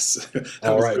yes, that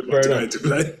All was a right, good one fair to go enough. into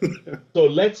blind. So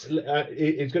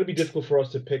it's going to be difficult for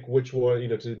us to pick which one,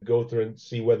 to go through and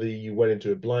see whether you went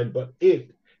into it blind. But if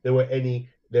there were any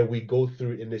that we go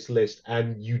through in this list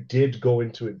and you did go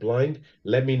into it blind,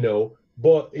 let me know.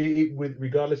 But with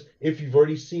regardless, if you've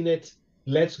already seen it,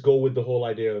 let's go with the whole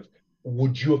idea of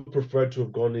would you have preferred to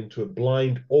have gone into it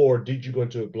blind, or did you go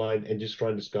into it blind and just try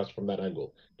and discuss from that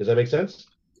angle? Does that make sense?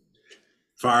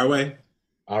 Far away.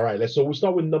 All right, so we'll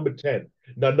start with number 10.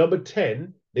 Now, number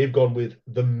 10, they've gone with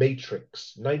The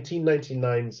Matrix,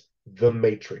 1999's The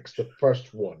Matrix, the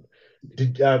first one.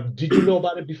 Did you know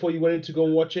about it before you went in to go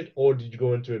and watch it, or did you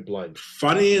go into it blind?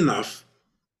 Funny enough,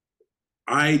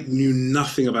 I knew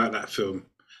nothing about that film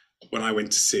when I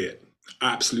went to see it.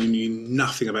 Absolutely knew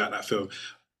nothing about that film.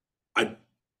 I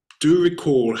do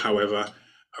recall, however,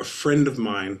 a friend of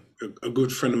mine, a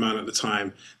good friend of mine at the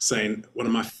time, saying one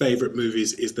of my favorite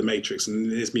movies is The Matrix,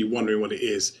 and there's me wondering what it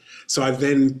is. So I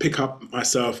then pick up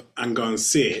myself and go and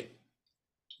see it.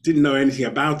 Didn't know anything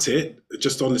about it,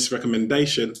 just on this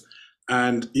recommendation,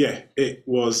 and yeah, it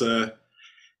was a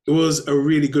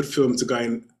really good film to go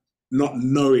in not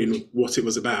knowing what it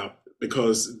was about,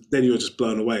 because then you're just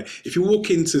blown away. If you walk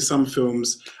into some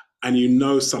films and you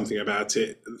know something about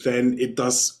it, then it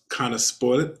does kind of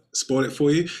spoil it for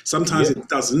you. Sometimes Yep. it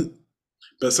doesn't,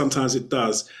 but sometimes it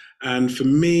does. And for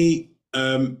me,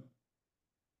 the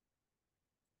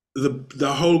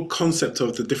whole concept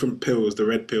of the different pills, the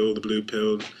red pill, the blue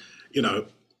pill, you know,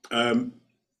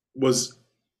 was,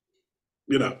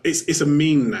 it's a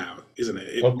meme now, isn't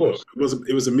it? Of course.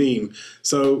 It was a meme.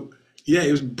 So yeah,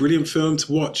 it was a brilliant film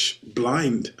to watch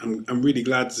blind. I'm really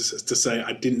glad to say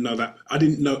I didn't know that. I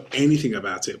didn't know anything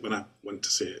about it when I went to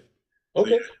see it. So,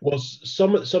 Okay. yeah. Well,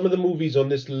 some of the movies on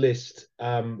this list,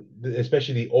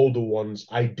 especially the older ones,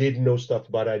 I did know stuff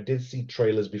about. I did see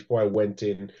trailers before I went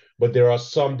in, but there are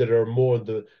some that are more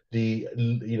the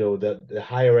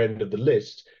higher end of the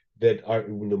list that are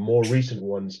the more recent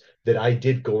ones that I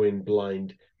did go in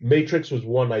blind. Matrix was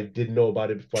one I didn't know about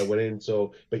it before I went in.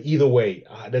 So, but either way,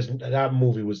 that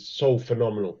movie was so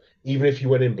phenomenal. Even if you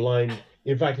went in blind,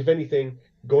 in fact, if anything,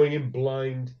 going in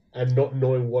blind and not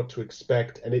knowing what to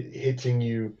expect and it hitting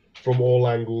you from all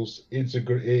angles, it's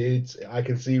I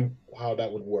can see how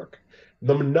that would work.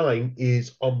 Number 9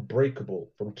 is Unbreakable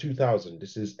from 2000.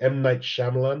 This is M. Night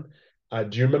Shyamalan.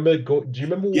 Do you remember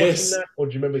watching Yes, that, or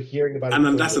do you remember hearing about it and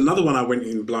then before you that's went? another one I went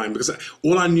in blind, because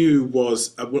all I knew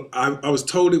was I was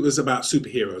told it was about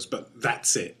superheroes, but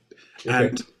that's it, Okay.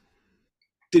 and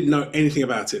didn't know anything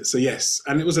about it. So yes,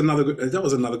 and that was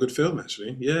another good film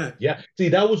actually. Yeah. Yeah. See,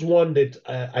 that was one that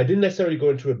I didn't necessarily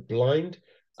go into it blind,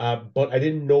 but I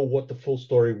didn't know what the full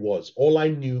story was. All I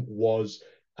knew was,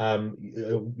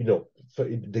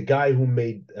 the guy who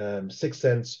made Sixth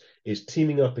Sense is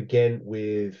teaming up again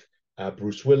with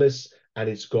Bruce Willis, and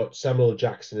it's got Samuel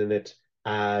Jackson in it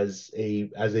as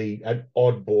an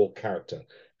oddball character.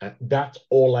 That's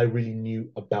all I really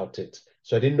knew about it.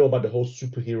 So I didn't know about the whole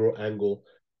superhero angle.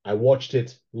 I watched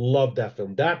it, loved that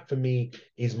film. That for me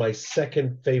is my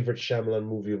second favorite Shyamalan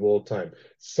movie of all time.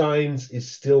 Signs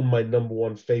is still my number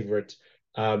one favorite,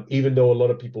 even though a lot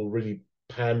of people really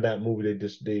pan that movie.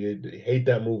 They hate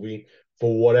that movie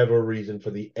for whatever reason,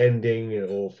 for the ending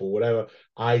or for whatever.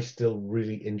 I still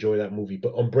really enjoy that movie.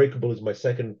 But Unbreakable is my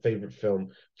second favorite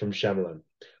film from Shyamalan.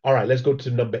 All right, let's go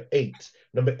to number 8.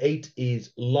 Number 8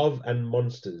 is Love and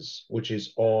Monsters, which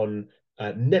is on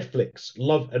Netflix.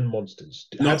 Love and Monsters.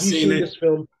 Not Have you seen seen this it,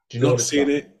 film? Do you know what not it's seen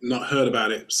about? it, not heard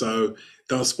about it. So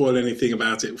don't spoil anything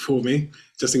about it for me,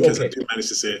 just in case I Okay, do manage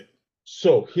to see it.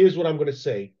 so here's what I'm going to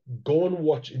say. Go and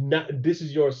watch. Now, this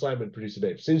is your assignment, producer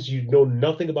Dave. Since you know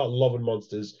nothing about Love and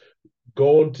Monsters,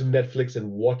 go on to Netflix and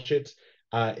watch it.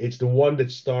 It's the one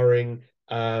that's starring.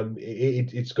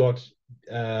 It's got.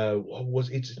 What was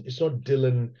it's not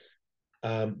Dylan.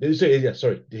 Yeah,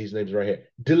 sorry, his name's right here.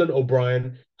 Dylan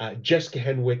O'Brien, Jessica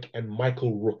Henwick, and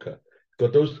Michael Rooker.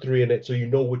 Got those three in it, so you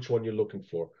know which one you're looking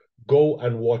for. Go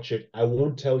and watch it. I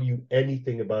won't tell you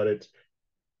anything about it,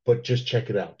 but just check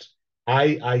it out.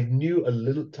 I knew a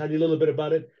little tiny little bit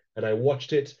about it, and I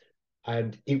watched it,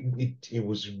 and it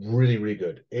was really really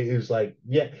good. It is like,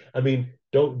 yeah, I mean,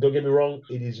 don't get me wrong,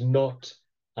 it is not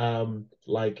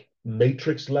like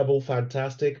Matrix level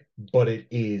fantastic, but it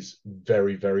is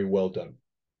very very well done.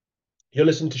 You're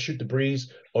listening to Shoot the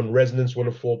Breeze on Resonance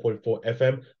 104.4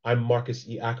 FM. I'm Marcus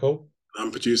E. Acko.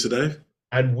 I'm producer Dave.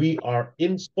 And we are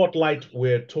in Spotlight.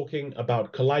 We're talking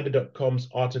about Collider.com's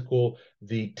article,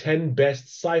 The 10 Best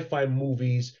Sci-Fi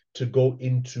Movies to Go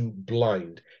Into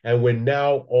Blind. And we're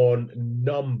now on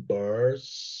number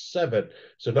 7.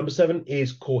 So number 7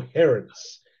 is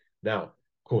Coherence. Now,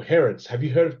 Coherence. Have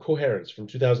you heard of Coherence from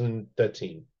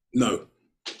 2013? No.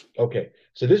 Okay,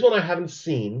 so this one I haven't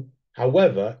seen.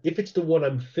 However, if it's the one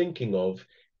I'm thinking of,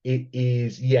 it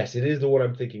is, yes, it is the one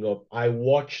I'm thinking of. I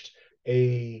watched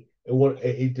there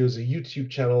was a YouTube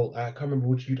channel. I can't remember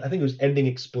which YouTube. I think it was Ending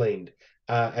Explained,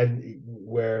 and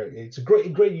where it's a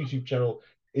great YouTube channel.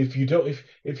 If you don't,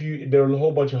 if you there are a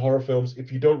whole bunch of horror films.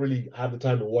 If you don't really have the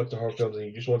time to watch the horror films and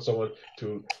you just want someone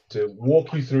to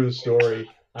walk you through the story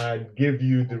and give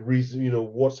you the reason,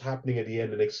 what's happening at the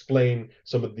end and explain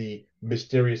some of the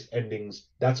mysterious endings.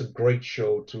 That's a great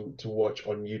show to watch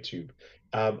on YouTube.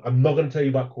 I'm not going to tell you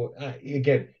about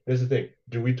again. There's the thing.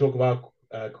 Do we talk about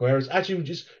coherence? Actually, we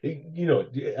just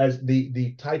as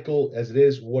the title as it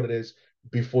is, what it is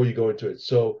before you go into it.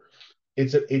 So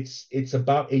it's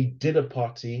about a dinner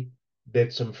party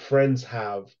that some friends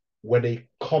have when a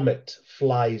comet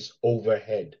flies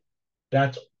overhead.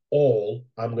 That's all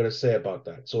I'm going to say about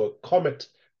that. So a comet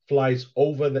flies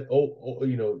over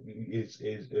is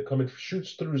a comet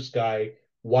shoots through the sky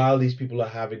while these group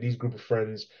of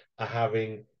friends are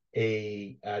having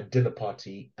a dinner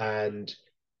party, and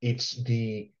it's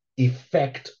the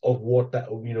effect of what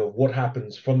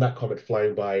happens from that comet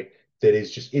flying by that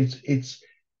is just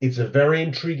it's a very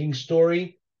intriguing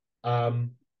story.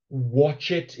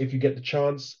 Watch it if you get the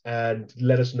chance and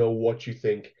let us know what you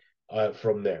think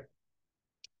from there.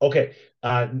 Okay,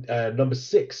 number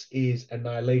 6 is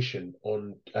Annihilation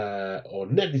on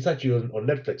net. It's actually on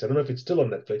Netflix. I don't know if it's still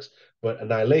on Netflix, but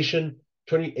Annihilation,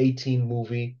 2018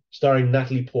 movie starring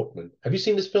Natalie Portman. Have you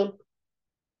seen this film?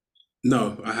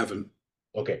 No, I haven't.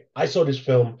 Okay, I saw this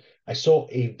film. I saw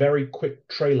a very quick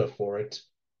trailer for it.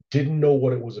 Didn't know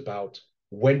what it was about.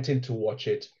 Went in to watch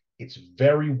it. It's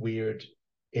very weird.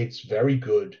 It's very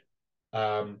good.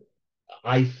 Um,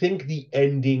 I think the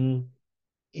ending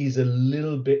is a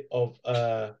little bit of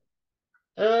uh,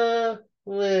 eh,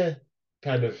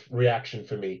 kind of reaction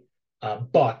for me.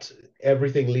 But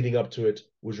everything leading up to it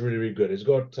was really, really good. It's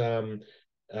got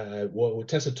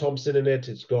Tessa Thompson in it.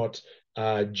 It's got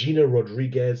Gina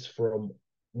Rodriguez from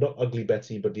not Ugly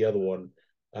Betty, but the other one.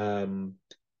 Um,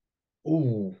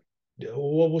 ooh,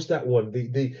 what was that one?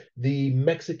 The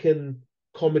Mexican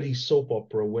comedy soap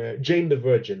opera where Jane the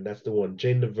Virgin, that's the one,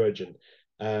 Jane the Virgin.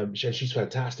 She's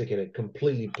fantastic in it,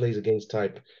 completely plays against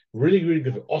type. Really, really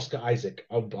good. Oscar Isaac.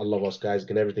 I love Oscar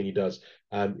Isaac and everything he does.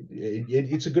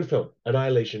 It's a good film.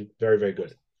 Annihilation, very, very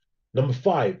good. Number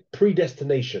 5,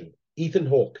 Predestination. Ethan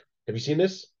Hawke. Have you seen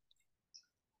this?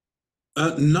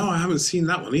 No, I haven't seen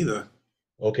that one either.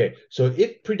 Okay, so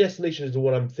if Predestination is the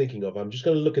one I'm thinking of, I'm just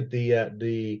going to look at the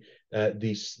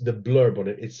blurb on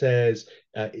it. It says,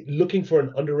 looking for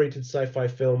an underrated sci-fi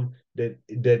film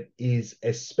that is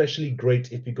especially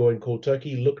great if you go in cold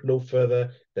turkey, look no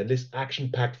further than this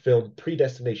action-packed film,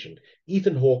 Predestination.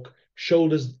 Ethan Hawke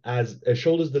shoulders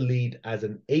the lead as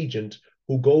an agent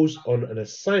who goes on an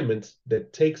assignment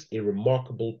that takes a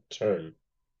remarkable turn.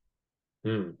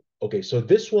 Okay, so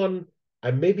this one,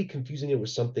 I may be confusing it with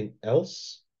something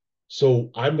else.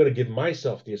 So I'm going to give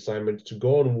myself the assignment to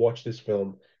go and watch this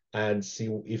film and see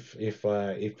if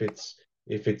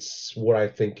it's what I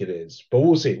think it is. But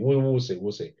we'll see. We'll see.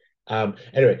 We'll see.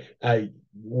 Anyway,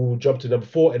 we'll jump to number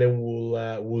 4, and then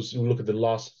we'll look at the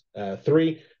last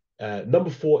 3.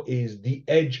 Number 4 is The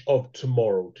Edge of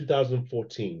Tomorrow,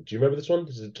 2014. Do you remember this one?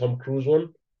 This is a Tom Cruise one.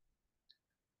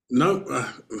 No,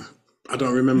 I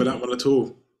don't remember that one at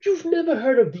all. You've never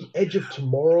heard of The Edge of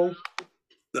Tomorrow?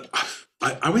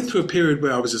 I went through a period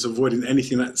where I was just avoiding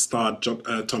anything that starred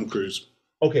Tom Cruise.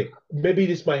 Okay, maybe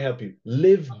this might help you.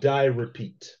 Live, Die,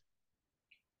 Repeat.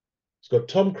 It's got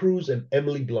Tom Cruise and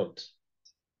Emily Blunt.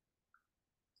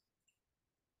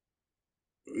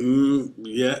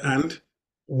 Yeah, and?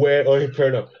 Fair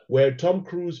enough. Where Tom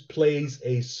Cruise plays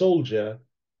a soldier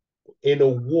in a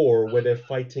war where they're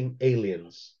fighting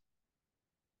aliens.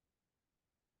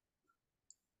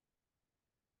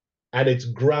 And it's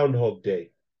Groundhog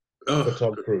Day for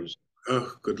Tom Cruise.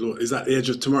 Oh, good Lord. Is that The Edge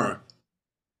of Tomorrow?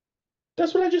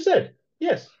 That's what I just said.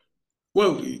 Yes.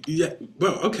 Well, yeah.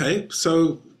 Well, okay.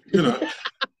 So,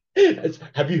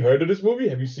 Have you heard of this movie?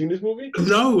 Have you seen this movie?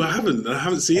 No, I haven't. I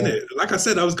haven't seen it. Like I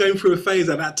said, I was going through a phase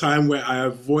at that time where I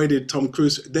avoided Tom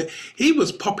Cruise. He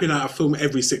was popping out a film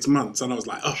every 6 months, and I was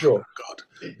like, oh, sure. My God.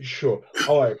 Sure.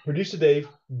 All right, Producer Dave,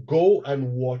 go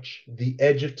and watch The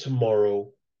Edge of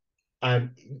Tomorrow.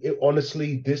 And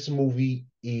honestly, this movie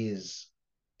is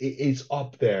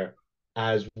up there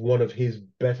as one of his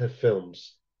better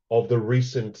films of the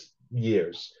recent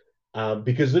years.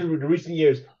 Because in the recent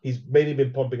years, he's mainly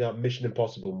been pumping out Mission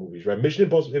Impossible movies, right? Mission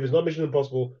Impossible, if it's not Mission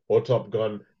Impossible or Top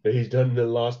Gun that he's done in the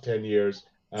last 10 years,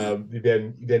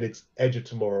 then it's Edge of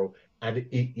Tomorrow, and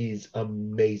it is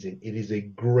amazing. It is a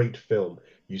great film.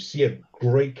 You see a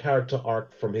great character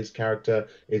arc from his character.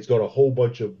 It's got a whole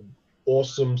bunch of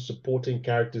awesome supporting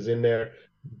characters in there.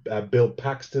 Bill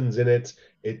Paxton's in it.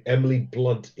 Emily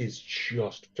Blunt is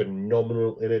just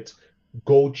phenomenal in it.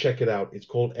 Go check it out. It's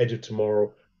called Edge of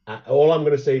Tomorrow. All I'm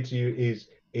going to say to you is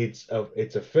it's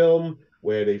a film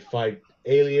where they fight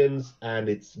aliens and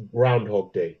it's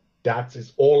Groundhog Day. That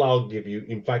is all I'll give you.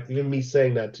 In fact, even me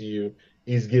saying that to you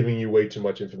is giving you way too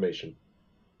much information.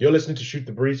 You're listening to Shoot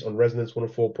the Breeze on Resonance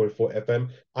 104.4 FM.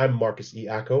 I'm Marcus E.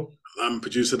 Acko. I'm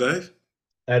producer Dave.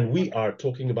 And we are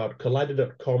talking about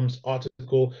Collider.com's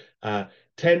article,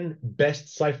 10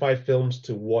 best sci-fi films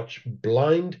to watch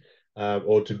blind,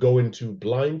 or to go into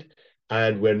blind.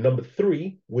 And we're number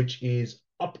 3, which is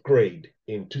Upgrade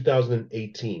in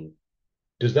 2018.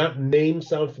 Does that name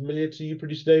sound familiar to you,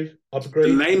 producer Dave? Upgrade?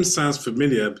 The name sounds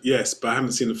familiar, yes, but I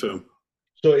haven't seen the film.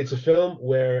 So it's a film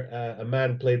where a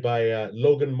man played by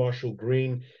Logan Marshall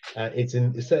Green. It's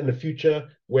set in the future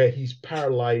where he's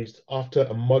paralyzed after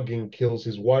a mugging kills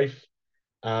his wife,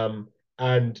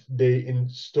 and they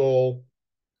install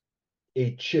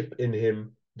a chip in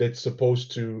him that's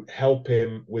supposed to help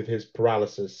him with his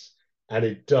paralysis, and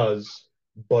it does,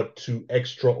 but to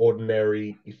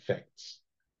extraordinary effects.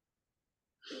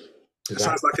 It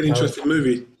sounds like an interesting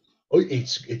movie. Oh,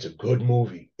 it's a good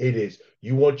movie. It is.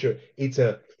 It's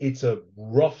a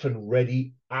rough and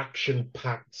ready,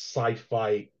 action-packed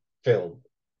sci-fi film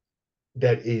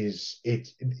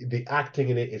the acting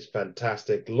in it is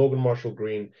fantastic. Logan Marshall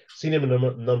Green, seen him in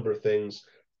a number of things,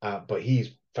 but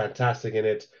he's fantastic in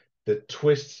it. The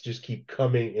twists just keep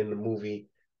coming in the movie.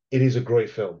 It is a great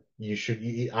film.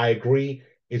 I agree.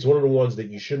 It's one of the ones that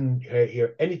you shouldn't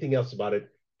hear anything else about it.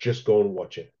 Just go and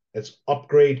watch it. It's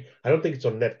Upgrade. I don't think it's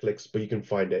on Netflix, but you can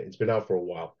find it. It's been out for a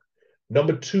while.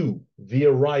 Number 2, The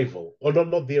Arrival. Oh, no,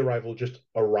 not The Arrival, just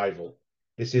Arrival.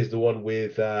 This is the one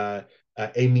with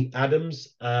Amy Adams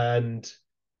and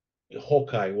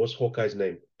Hawkeye. What's Hawkeye's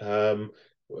name?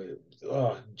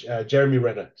 Jeremy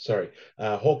Renner. Sorry,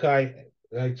 Hawkeye.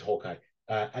 It's Hawkeye.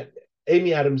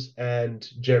 Amy Adams and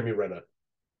Jeremy Renner.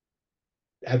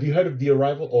 Have you heard of The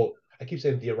Arrival? Oh, I keep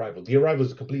saying The Arrival. The Arrival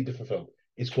is a completely different film.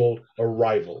 It's called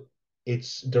Arrival.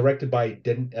 It's directed by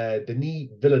Denis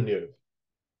Villeneuve,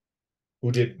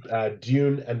 who did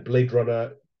Dune and Blade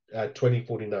Runner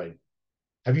 2049.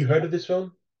 Have you heard of this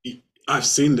film? I've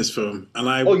seen this film,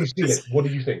 and you've seen it. What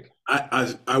did you think?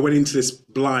 I went into this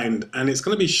blind, and it's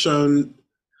going to be shown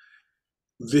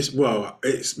this. Well,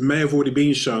 it may have already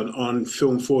been shown on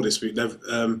Film 4 this week.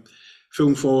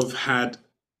 Film 4 have had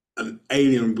an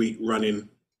Alien Week running.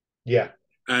 Yeah.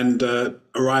 And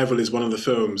Arrival is one of the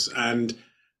films, and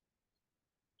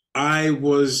I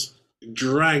was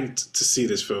dragged to see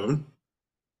this film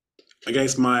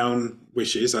against my own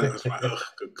wishes. I was like, oh,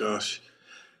 good gosh.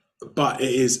 But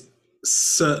it is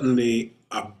certainly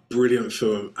a brilliant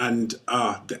film, and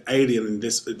the alien in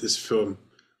this film,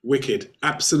 wicked,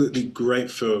 absolutely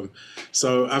great film.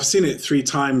 So I've seen it 3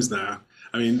 times now.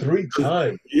 I mean, 3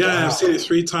 times. Yeah, wow. I've seen it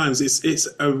 3 times. It's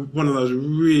one of those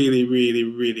really, really,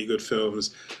 really good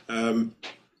films,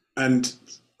 and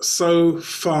so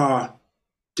far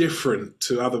different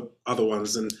to other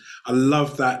ones. And I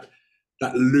love that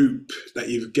loop that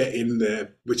you get in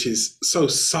there, which is so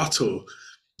subtle.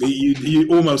 You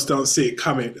almost don't see it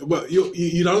coming. Well,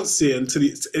 you don't see it until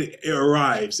it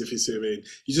arrives. If you see what I mean,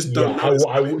 you just don't. Yeah,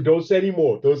 I don't say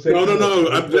anymore. Don't say. No.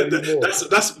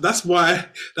 That's why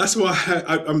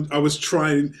I was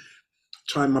trying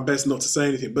my best not to say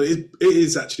anything. But it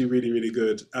is actually really, really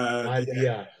good.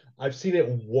 Yeah, I've seen it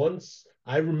once.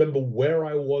 I remember where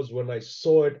I was when I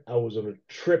saw it. I was on a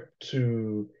trip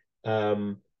to I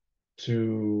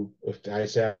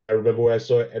remember where I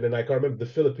saw it, and then I can't remember,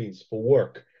 the Philippines for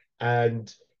work.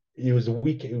 And it was a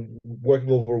week, working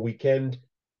over a weekend,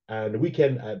 and the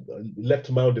weekend I left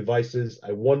to my own devices.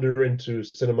 I wander into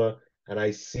cinema and I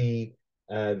see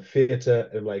the theater,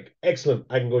 and I'm like, excellent,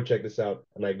 I can go check this out.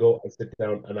 And I go, I sit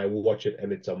down and I watch it,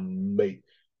 and it's amazing.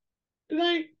 Did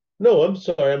I? No, I'm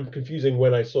sorry, I'm confusing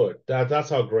when I saw it.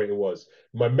 That's how great it was.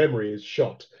 My memory is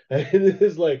shot. And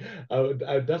it's like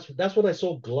that's when I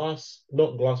saw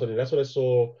not Glass Onion. That's when I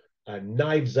saw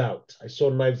Knives Out. I saw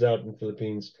Knives Out in the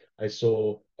Philippines. I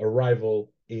saw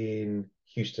Arrival in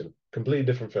Houston. Completely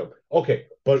different film. Okay,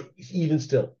 but even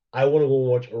still, I want to go and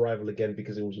watch Arrival again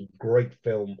because it was a great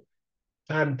film.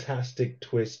 Fantastic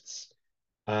twists.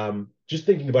 Just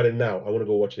thinking about it now, I want to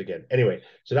go watch it again. Anyway,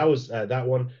 so that was that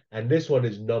one, and this one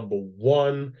is number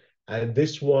one. And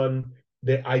this one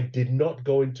that I did not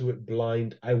go into it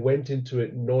blind. I went into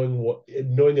it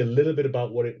knowing a little bit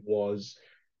about what it was.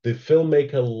 The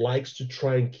filmmaker likes to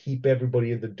try and keep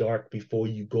everybody in the dark before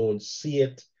you go and see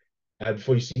it,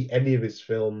 before you see any of his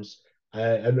films.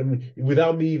 And I mean,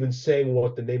 without me even saying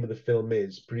what the name of the film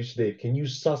is, Producer Dave, can you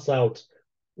suss out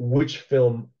which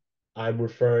film I'm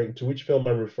referring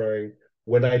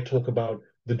when I talk about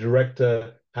the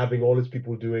director having all his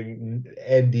people doing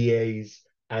NDAs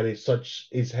and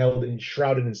is held and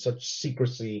shrouded in such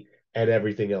secrecy and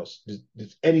everything else?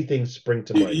 Does anything spring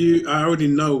to mind? I already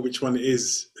know which one it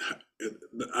is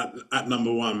at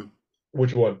number one.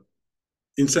 Which one?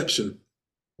 Inception.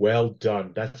 Well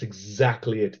done. That's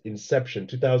exactly it. Inception,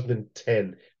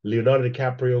 2010. Leonardo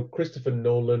DiCaprio, Christopher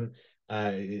Nolan.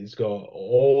 He's got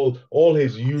all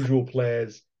his usual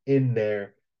players in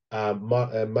there.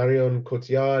 Marion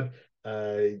Cotillard,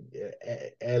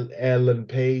 Ellen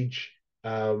Page,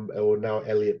 or now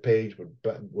Elliot Page,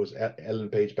 but was Ellen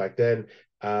Page back then.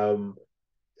 Tom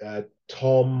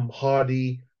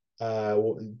Hardy,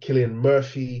 Cillian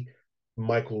Murphy,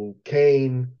 Michael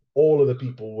Caine. All of the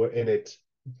people were in it.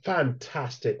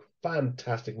 Fantastic,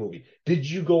 fantastic movie. Did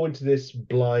you go into this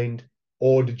blind,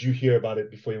 or did you hear about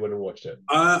it before you went and watched it?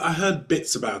 I heard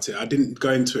bits about it. I didn't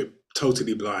go into it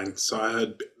totally blind, so I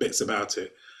heard bits about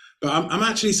it. But I'm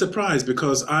actually surprised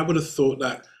because I would have thought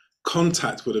that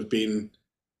Contact would have been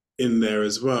in there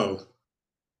as well.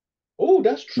 Oh,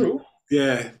 that's true.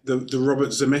 Yeah, the Robert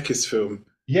Zemeckis film.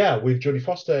 Yeah, with Jodie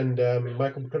Foster and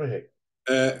Michael McConaughey.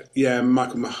 Yeah,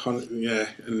 Michael Mahon, yeah,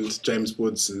 and James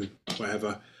Woods and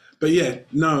whatever. But yeah,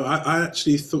 no, I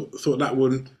actually thought that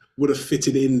one would have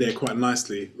fitted in there quite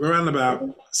nicely. Around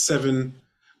about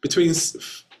between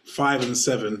 5 and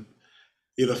 7,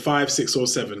 either 5, 6, or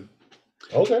 7.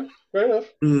 Okay, fair enough.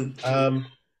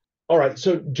 All right,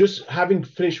 so just having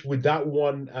finished with that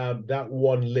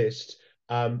one list,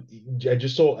 I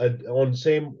just saw on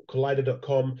same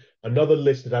collider.com another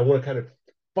list that I want to kind of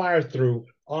fire through,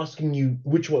 asking you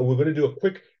which one. We're going to do a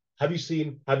quick, have you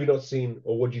seen, have you not seen,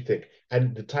 or what do you think?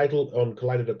 And the title on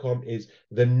collider.com is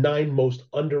the 9 most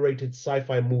underrated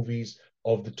sci-fi movies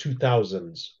of the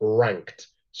 2000s ranked.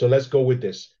 So let's go with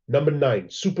this. Number 9,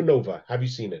 Supernova. Have you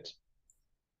seen it?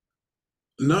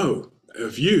 No.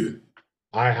 Have you?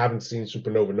 I haven't seen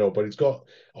Supernova, no, but it's got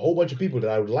a whole bunch of people that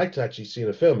I would like to actually see in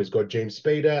a film. It's got James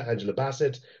Spader, Angela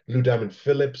Bassett, Lou Diamond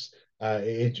Phillips.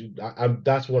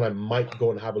 That's one I might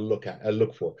go and have a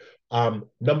look for.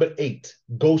 Number 8,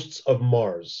 Ghosts of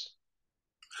Mars.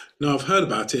 No, I've heard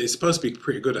about it. It's supposed to be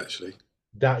pretty good, actually.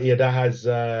 That has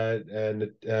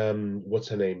what's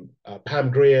her name?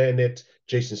 Pam Grier in it,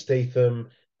 Jason Statham,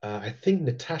 I think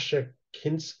Natasha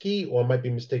Kinski, or I might be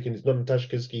mistaken. It's not Natasha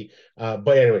Kinski.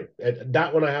 But anyway,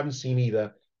 that one I haven't seen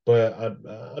either. But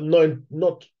I'm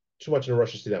not too much in a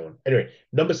rush to see that one. Anyway,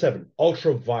 number 7,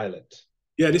 Ultraviolet.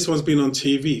 Yeah, this one's been on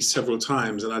TV several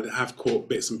times, and I have caught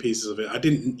bits and pieces of it. I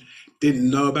didn't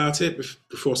know about it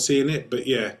before seeing it, but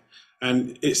yeah,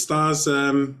 and it stars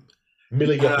Mila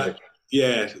Jovovich.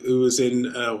 Yeah, who was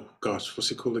in what's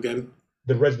it called again?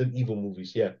 The Resident Evil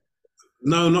movies, yeah.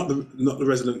 No, not the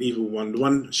Resident Evil one. The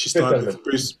one she started with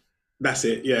Bruce. That's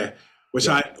it, yeah. Which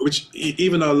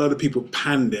even though a lot of people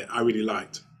panned it, I really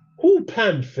liked. Who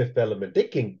panned Fifth Element? They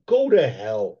can go to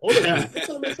hell. Honestly, Fifth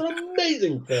Element's an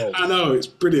amazing film. I know, it's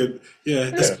brilliant. Yeah,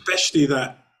 especially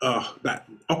that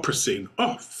opera scene.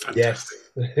 Oh, fantastic.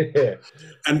 Yes.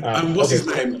 and what's his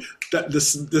name? That the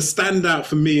standout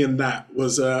for me in that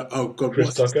was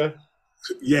Chris Tucker.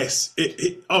 Yes.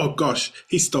 Oh gosh,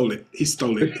 he stole it.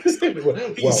 Well,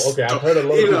 okay, I've heard a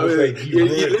lot of people say he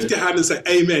ruined it. You lift your hand and say,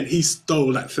 "Amen." He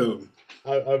stole that film.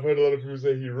 I've heard a lot of people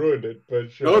say he ruined it,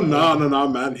 but sure. Oh no,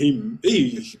 man! He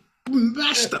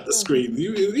mashed up the screen.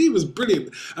 He was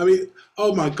brilliant. I mean,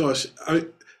 oh my gosh!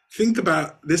 Think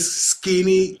about this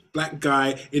skinny black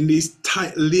guy in these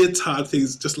tight leotard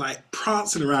things, just like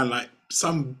prancing around like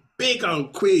some big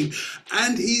old queen,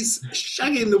 and he's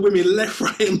shagging the women left,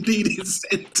 right, and leading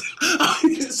centre.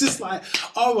 It's just like,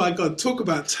 oh my God, talk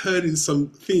about turning some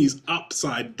things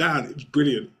upside down. It's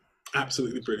brilliant,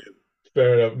 absolutely brilliant.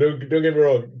 Fair enough. Don't get me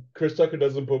wrong. Chris Tucker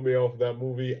doesn't put me off that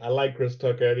movie. I like Chris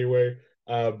Tucker anyway.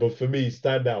 But for me,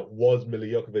 standout was Mila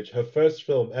Jovovich, her first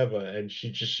film ever, and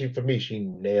she for me, she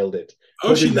nailed it.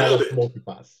 Oh, she nailed it.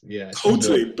 Multipass. Yeah,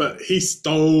 totally. But he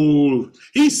stole.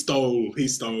 Every scene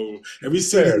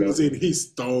he was in, he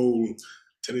stole. I'm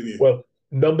telling you. Well,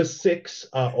 number 6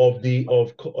 of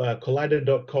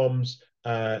Collider.com's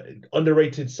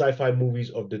underrated sci-fi movies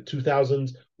of the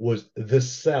 2000s was The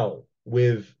Cell.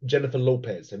 with Jennifer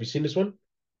Lopez. Have you seen this one?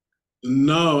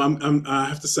 No, I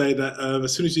have to say that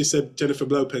as soon as you said Jennifer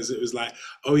Lopez, it was like,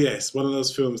 oh yes, one of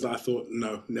those films that I thought,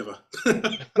 no, never.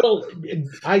 Well,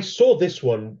 I saw this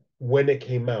one when it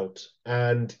came out,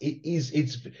 and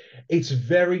it's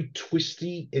very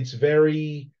twisty. It's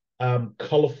very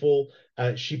colorful.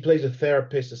 She plays a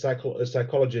therapist, a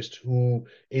psychologist who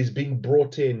is being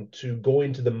brought in to go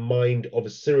into the mind of a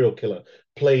serial killer,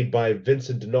 played by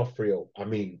Vincent D'Onofrio. I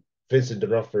mean, Vincent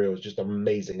D'Onofrio is just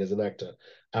amazing as an actor,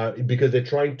 because they're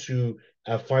trying to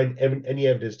find any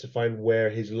evidence to find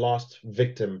where his last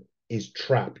victim is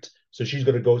trapped. So she's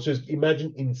going to go. So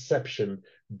imagine Inception,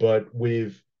 but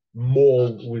with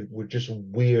with just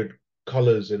weird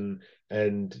colors and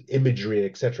imagery,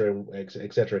 etc.,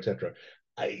 etc., etc.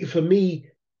 For me,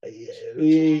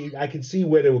 I can see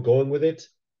where they were going with it.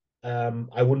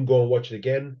 I wouldn't go and watch it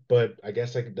again, but I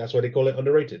guess that's why they call it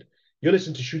underrated. You're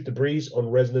listening to Shoot the Breeze on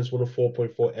Resonance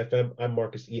 104.4 FM. I'm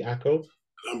Marcus E. Acko.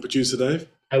 I'm producer Dave.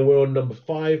 And we're on number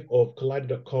 5 of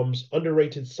Collider.com's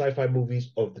underrated sci-fi movies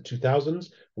of the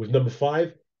 2000s, with number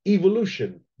 5,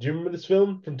 Evolution. Do you remember this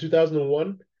film from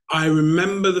 2001? I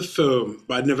remember the film,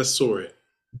 but I never saw it.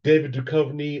 David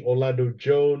Duchovny, Orlando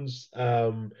Jones,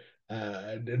 a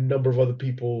number of other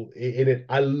people in it.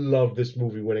 I love this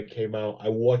movie when it came out. I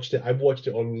watched it. I've watched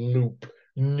it on loop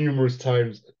numerous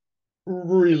times.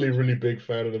 Really, really big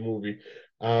fan of the movie.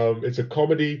 It's a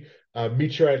comedy.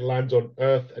 Meteorite lands on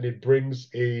Earth, and it brings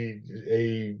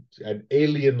an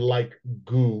alien-like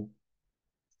goo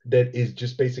that is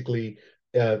just basically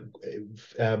uh,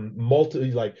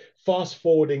 like fast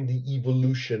forwarding the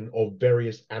evolution of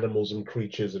various animals and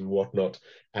creatures and whatnot,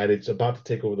 and it's about to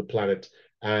take over the planet.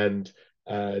 And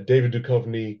David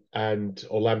Duchovny and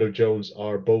Orlando Jones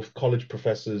are both college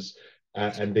professors,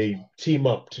 and they team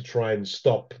up to try and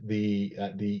stop this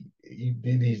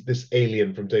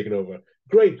alien from taking over.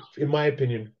 Great, in my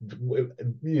opinion.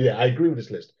 Yeah, I agree with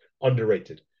this list.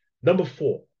 Underrated. Number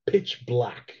 4, Pitch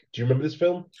Black. Do you remember this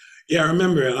film? Yeah, I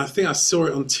remember it. I think I saw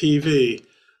it on TV.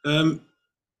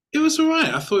 It was all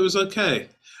right. I thought it was okay.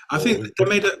 I think they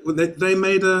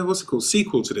made a what's it called,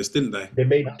 sequel to this, didn't they? They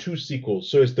made 2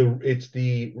 sequels, so it's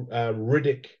the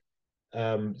Riddick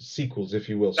sequels, if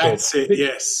you will. That's it.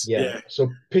 Yes. Yeah. Yeah. So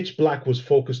Pitch Black was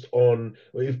focused on,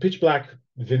 if Pitch Black,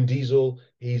 Vin Diesel,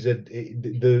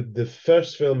 the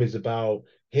first film is about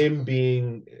him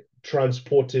being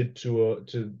transported to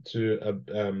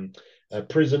a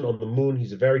prison on the moon.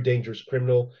 He's a very dangerous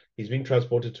criminal. He's being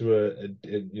transported to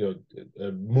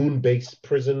a moon-based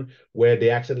prison where they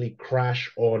accidentally crash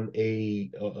on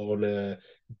a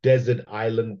desert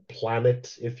island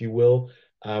planet, if you will,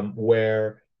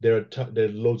 where there are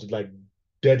loads of like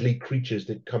deadly creatures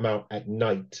that come out at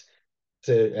night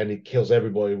and it kills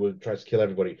everybody. Tries to kill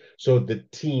everybody. So the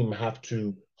team have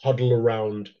to huddle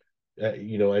around,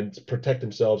 and protect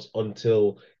themselves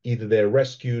until either they're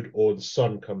rescued or the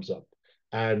sun comes up.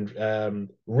 And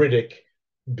Riddick,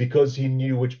 because he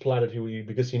knew which planet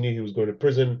because he knew he was going to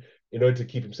prison, in order to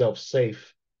keep himself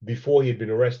safe, before he had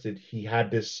been arrested, he had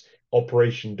this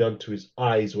operation done to his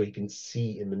eyes where he can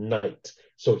see in the night.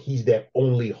 So he's their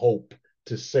only hope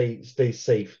to stay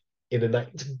safe in the night.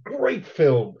 It's a great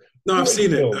film. No, I've Great seen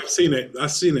film. it. I've seen it.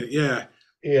 I've seen it. Yeah.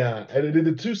 Yeah, and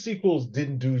the 2 sequels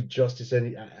didn't do justice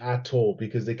at all,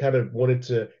 because they kind of wanted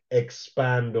to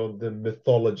expand on the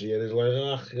mythology, and it's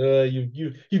like,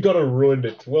 you got to ruin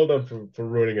it. Well done for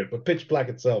ruining it. But Pitch Black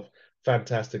itself,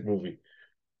 fantastic movie.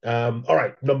 All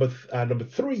right, number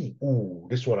 3. Ooh,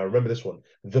 this one, I remember this one.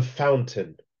 The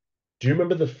Fountain. Do you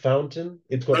remember The Fountain?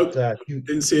 It's got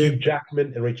Didn't see Hugh it.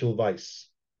 Jackman and Rachel Weisz.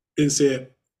 Didn't see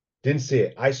it. Didn't see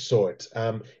it. I saw it.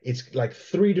 It's like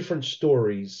 3 different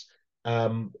stories,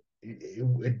 where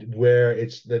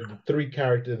it's the 3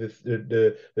 characters.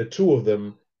 The 2 of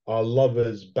them are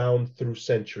lovers bound through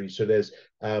centuries. So there's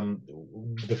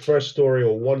the first story,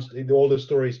 or one. All the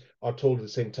stories are told at the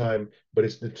same time, but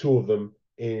it's the 2 of them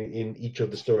in each of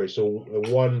the stories. So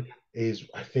one is,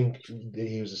 I think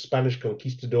he was a Spanish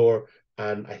conquistador,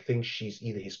 and I think she's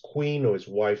either his queen or his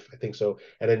wife. I think so.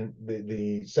 And then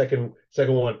the second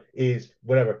one is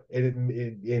whatever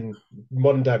in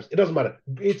modern times. It doesn't matter.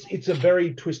 It's a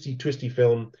very twisty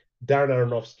film. Darren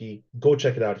Aronofsky. Go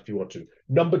check it out if you want to.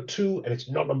 Number 2, and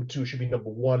it's not number 2. It should be number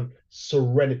 1.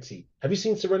 Serenity. Have you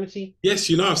seen Serenity?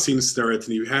 Yes, I've seen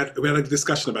Serenity. We had a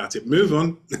discussion about it. Move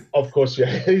on. Of course,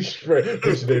 yeah. He's like,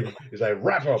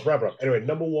 wrap up. Anyway,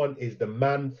 number 1 is The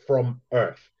Man from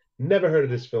Earth. Never heard of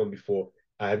this film before.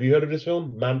 Have you heard of this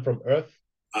film, Man from Earth?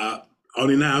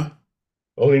 Only now.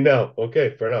 Only now.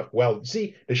 Okay, fair enough. Well,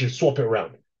 see, they should swap it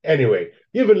around. Anyway,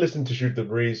 you've been listening to Shoot the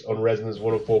Breeze on Resonance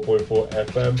 104.4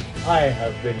 FM. I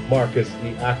have been Marcus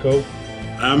E. Acko.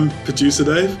 I'm producer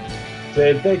Dave.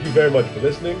 Saying thank you very much for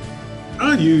listening.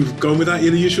 Oh, you've gone without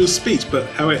your usual speech, but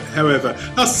however,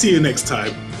 I'll see you next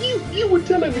time. You were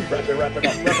telling me wrap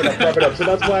it up. So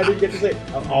that's why I didn't get to say.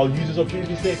 I'll use this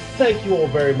opportunity to say thank you all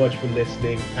very much for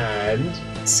listening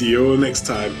and see you all next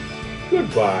time.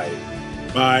 Goodbye.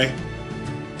 Bye.